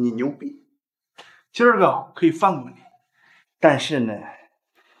你牛逼，今儿个可以放过你，但是呢，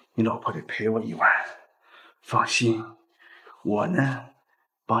你老婆得赔我1万。放心，我呢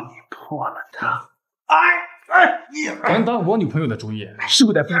帮你破了它。敢打我女朋友的主意，是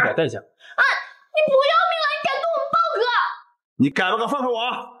不是得付出点代价？啊！你不要命了？你敢动我们豹哥？你敢不敢放开我？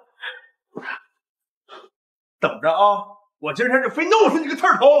等着啊！我今天就非弄死你个刺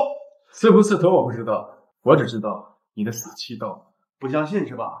头！刺不刺头我不知道，我只知道你的死期到了。不相信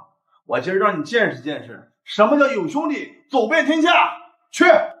是吧？我今儿让你见识见识，什么叫有兄弟走遍天下。去，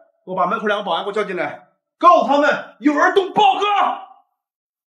给我把门口2个保安给我叫进来，告诉他们有人动豹哥。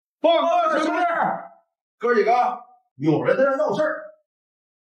豹哥，什么事儿？哥几个，有人在这闹事儿。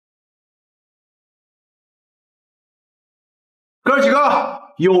哥几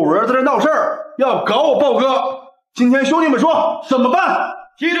个，有人在这闹事儿，要搞我豹哥。今天兄弟们说怎么办？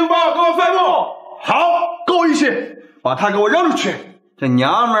提领豹哥愤怒。好，够义气，把他给我扔出去。这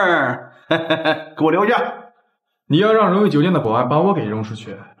娘们儿，给我留下。你要让荣誉酒店的保安把我给扔出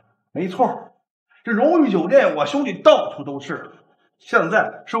去？没错，这荣誉酒店我兄弟到处都是，现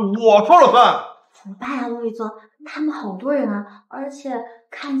在是我说了算。怎么办呀，陆一总？他们好多人啊，而且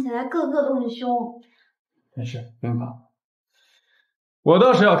看起来个个都很凶。没事，不用怕。我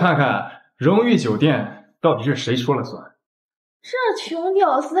倒是要看看荣誉酒店到底是谁说了算。这穷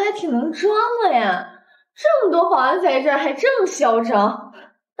屌丝还挺能装的呀！这么多保安在这儿，还这么嚣张。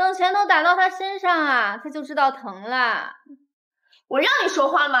等拳头打到他身上啊，他就知道疼了。我让你说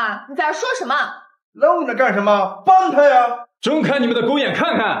话吗？你在这说什么？愣着干什么？搬他呀！睁开你们的狗眼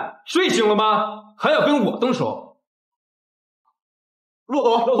看看，睡醒了吗？还要跟我动手？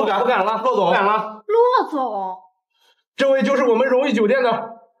骆总，不敢了，骆总，不敢了。骆总，这位就是我们荣誉酒店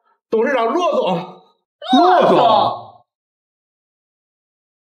的董事长骆总。骆总，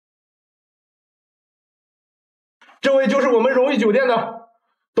这位就是我们荣誉酒店的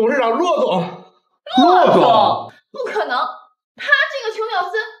董事长骆总。骆总，不可能，他这个穷屌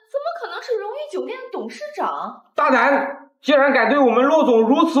丝怎么可能是荣誉酒店的董事长？大胆，竟然敢对我们骆总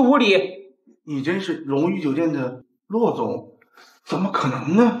如此无礼！你真是荣誉酒店的骆总？怎么可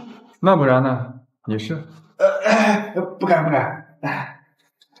能呢？那不然呢？你是？不敢。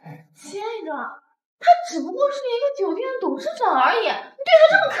亲爱的，他只不过是一个酒店的董事长而已，你对他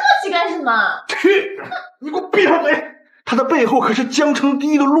这么客气干什么？去，你给我闭上嘴！他的背后可是江城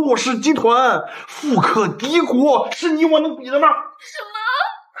第一的骆氏集团，富可敌国，是你我能比的吗？什么？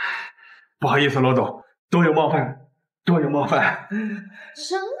不好意思，罗总，多有冒犯。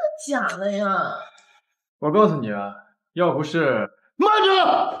真的假的呀？我告诉你啊，要不是……慢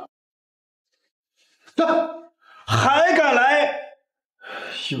着！他还敢来？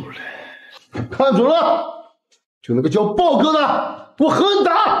又来！看准了，就那个叫豹哥的，我狠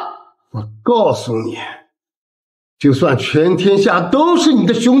打！我告诉你，就算全天下都是你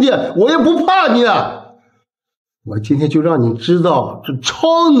的兄弟，我也不怕你啊！我今天就让你知道这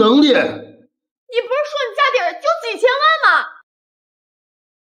超能力。你不是说你家底儿就几千万吗？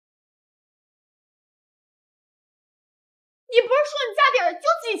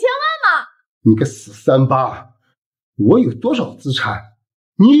你个死三八！我有多少资产？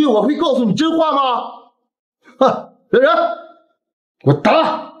你以为我会告诉你真话吗？哼，来人，给我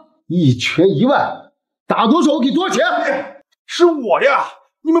打！1拳1万，打多少我给多少钱？是我呀！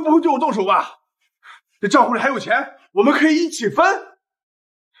你们不会对我动手吧？这账户里还有钱，我们可以一起分。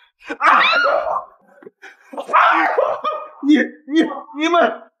你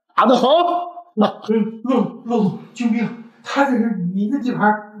们打得好！陆总，救命！他这是您的地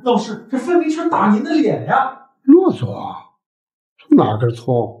盘闹事，这分明是打您的脸呀！骆总，这哪根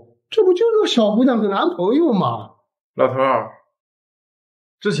葱？这不就是个小姑娘和男朋友吗？老头儿，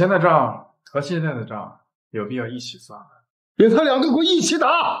之前的账和现在的账有必要一起算吗？给他2个给我一起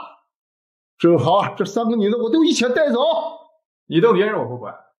打！正好这3个女的我都一起带走。你动别人我不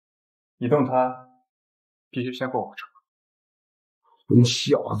管，你动他，必须先过我这。你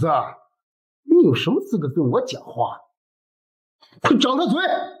小子，你有什么资格跟我讲话？快张开嘴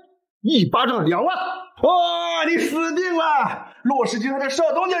！1巴掌2万！哇，你死定了！骆氏集团的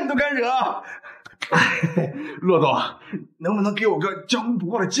少东家你都敢惹？骆总，能不能给我个将功补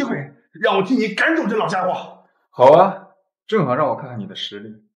过的机会，让我替你赶走这老家伙？好啊，正好让我看看你的实力。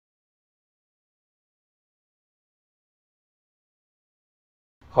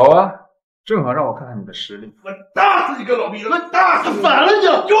好啊，正好让我看看你的实力。我打死你个老逼！我打死反了你！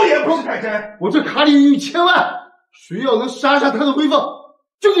有眼不识泰山！我这卡里有1000万，谁要能杀下他的威风，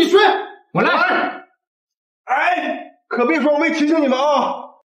就你谁！我来！哎，可别说我没提醒你们啊！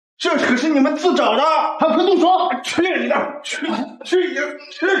这可是你们自找的！还快动手！去你的！去你的！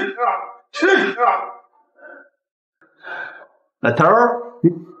老头儿，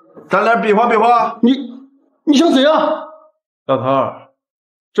咱俩比划比划。你想怎样？老头儿，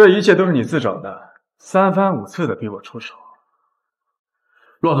这一切都是你自找的，3番5次的逼我出手。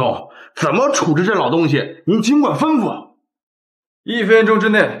骆总，怎么处置这老东西？您尽管吩咐。1分钟之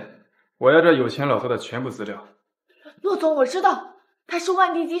内，我要这有钱老头的全部资料。骆总，我知道他是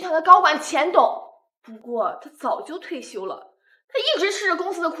万地集团的高管钱董，不过他早就退休了，他一直吃着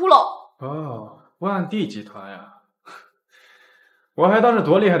公司的窟窿。哦，万地集团呀，我还当是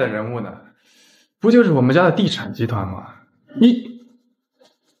多厉害的人物呢，不就是我们家的地产集团吗？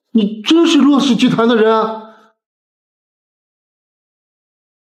你真是骆氏集团的人啊？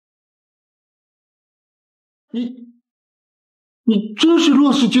你真是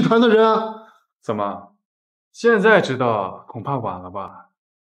骆氏集团的人啊？怎么，现在知道恐怕晚了吧？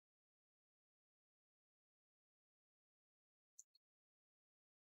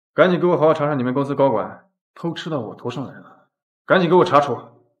赶紧给我好好查查你们公司高管偷吃到我头上来了，赶紧给我查处。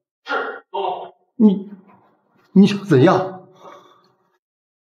是，总。你想怎样？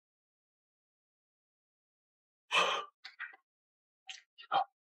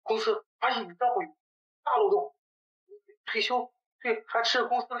公司发现你账户有大漏洞，退休，对，还吃着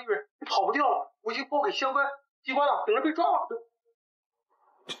公司的利润，你跑不掉了。我已经报给相关机关了，等着被抓了。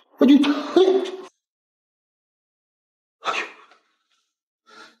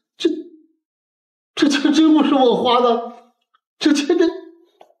这钱真不是我花的，这钱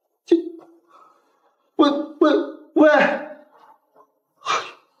喂，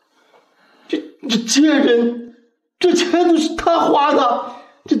这贱人，这钱都是他花的，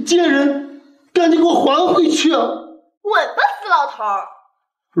这贱人，赶紧给我还回去！稳吧，死老头！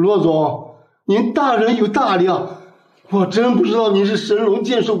骆总，您大人有大量，我真不知道您是神龙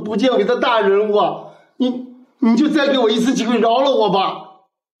见首不见尾的大人物啊！你就再给我一次机会，饶了我吧！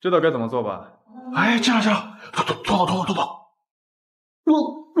知道该怎么做吧？哎，这样，走。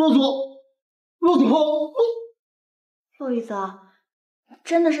骆总，骆玉泽，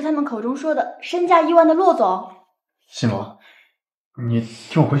真的是他们口中说的身价1万的骆总？新罗，你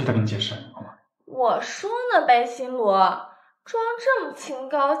听我回去再跟你解释好吗？我说呢，白新罗，装这么清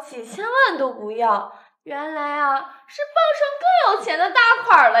高，几千万都不要，原来啊是傍上更有钱的大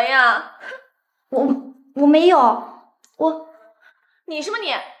款了呀！我没有，你什么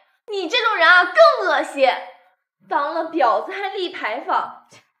你？你这种人啊更恶心，当了婊子还立牌坊。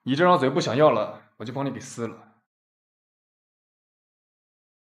你这张嘴不想要了，我就帮你给撕了。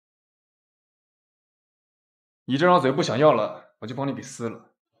你这张嘴不想要了，我就帮你给撕了。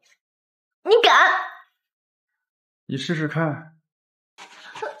你敢？你试试看。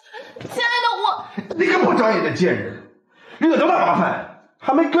亲爱的，你个不长眼的贱人，惹这么大麻烦，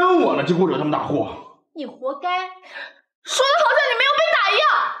还没跟我呢，就给我惹这么大祸。你活该！说的好像你没有被打一样，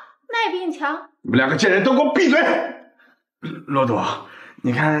那也比你强。你们两个贱人都给我闭嘴！骆总，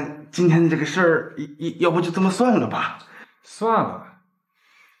你看今天这个事儿，要不就这么算了吧？算了。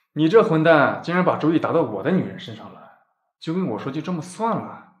你这混蛋竟然把主意打到我的女人身上了，就跟我说就这么算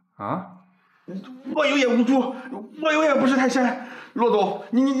了啊？我有眼无珠，我有眼不识泰山。骆总，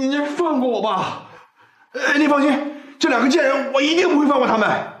你放过我吧！你放心，这两个贱人我一定不会放过他们。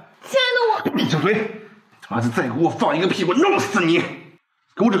亲爱的，我闭上嘴！他妈的，再给我放一个屁，我弄死你！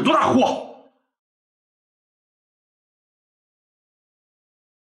给我惹多大祸！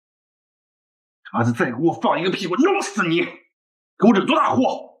他妈的，再给我放一个屁，我弄死你！给我惹多大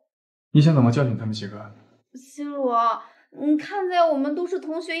祸！你想怎么教训他们几个？新罗，你看在我们都是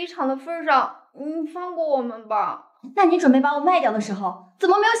同学一场的份上，你放过我们吧。那你准备把我卖掉的时候，怎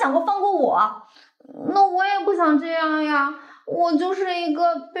么没有想过放过我？那我也不想这样呀，我就是一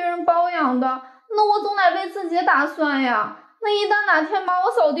个被人包养的，那我总得为自己打算呀。那一旦哪天把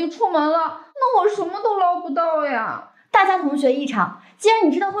我扫地出门了，那我什么都捞不到呀。大家同学一场，既然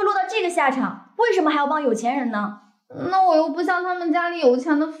你知道会落到这个下场，为什么还要帮有钱人呢？那我又不像他们家里有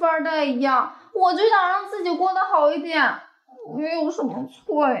钱的富二代一样，我就想让自己过得好一点，我有什么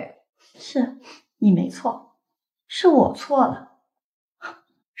错呀？是你没错，是我错了，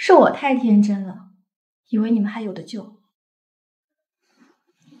是我太天真了，以为你们还有的救。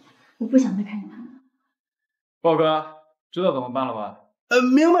我不想再看见他们了。豹哥，知道怎么办了吧？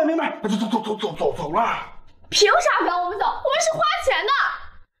明白，走了。凭啥赶我们走？我们是花钱的。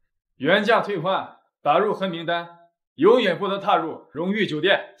原价退换，打入黑名单。永远不得踏入荣誉酒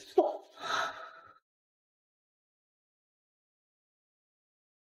店。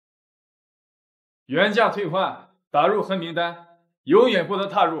原价退换，打入黑名单，永远不得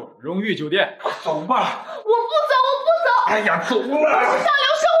踏入荣誉酒店。走吧。我不走。哎呀，走了。我是上流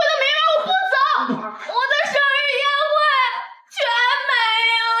社会的美人，我不走。我的生日宴会全没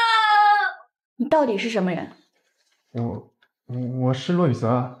了。你到底是什么人？我是骆雨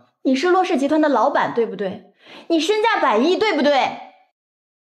泽。你是骆氏集团的老板，对不对？你身价100亿，对不对？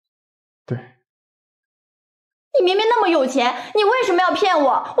对。你明明那么有钱，你为什么要骗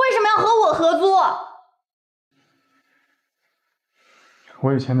我？为什么要和我合租？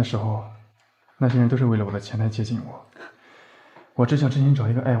我有钱的时候，那些人都是为了我的钱来接近我。我只想真心找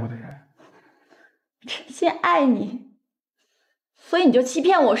一个爱我的人。真心爱你，所以你就欺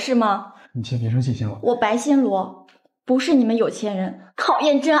骗我是吗？你先别生气，行吗？我白暹罗不是你们有钱人考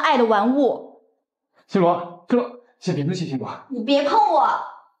验真爱的玩物。新罗，先别生气，新罗。你别碰我！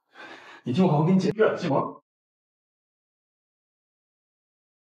你听我好好跟你解释，新罗。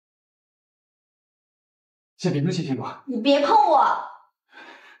先别生气，新罗。你别碰我！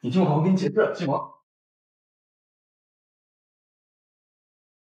你听我好好跟你解释，新罗。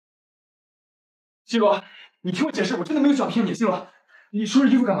新罗，你听我解释，我真的没有想骗你，新罗。你收拾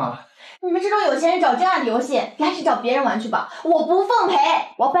衣服干嘛？你们这种有钱人找真爱的游戏，你还是找别人玩去吧，我不奉陪，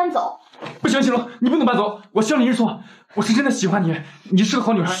我要搬走。不行，新罗，你不能搬走，我向你认错，我是真的喜欢你，你是个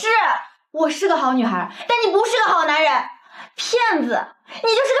好女孩。是，我是个好女孩，但你不是个好男人，骗子，你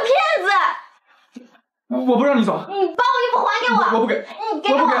就是个骗子。我不让你走。你把我衣服还给我！我不给。你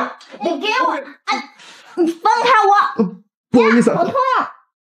给我！你给我！哎，你放开我！不好意思，好痛啊！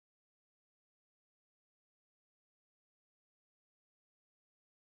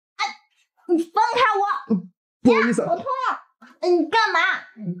你放开我！不好意思，好痛啊！你干嘛？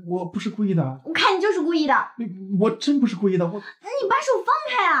我不是故意的。我看你就是故意的。我真不是故意的，我。你把手放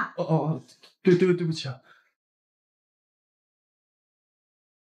开啊！对不起啊。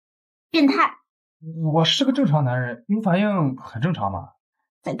变态！我是个正常男人，有反应很正常嘛。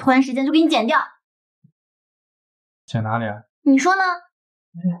再拖延时间就给你剪掉。剪哪里啊？你说呢？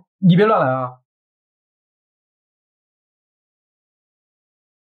你别乱来啊！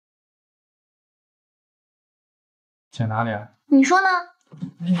剪哪里啊？你说呢？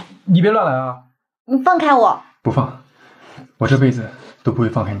你别乱来啊！你放开我！不放，我这辈子都不会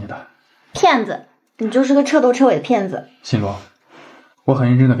放开你的。骗子，你就是个彻头彻尾的骗子。新罗，我很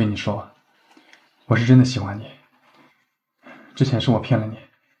认真的跟你说，我是真的喜欢你。之前是我骗了你，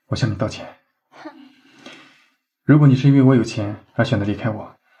我向你道歉。如果你是因为我有钱而选择离开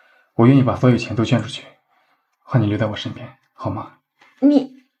我，我愿意把所有钱都捐出去，换你留在我身边，好吗？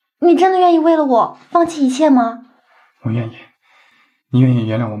你真的愿意为了我放弃一切吗？我愿意。你愿意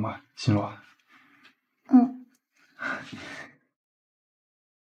原谅我吗，新罗？嗯。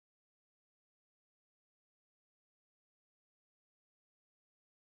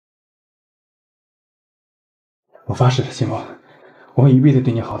我发誓，新罗，我会一辈子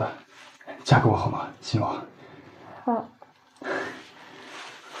对你好的，嫁给我好吗，新罗？好。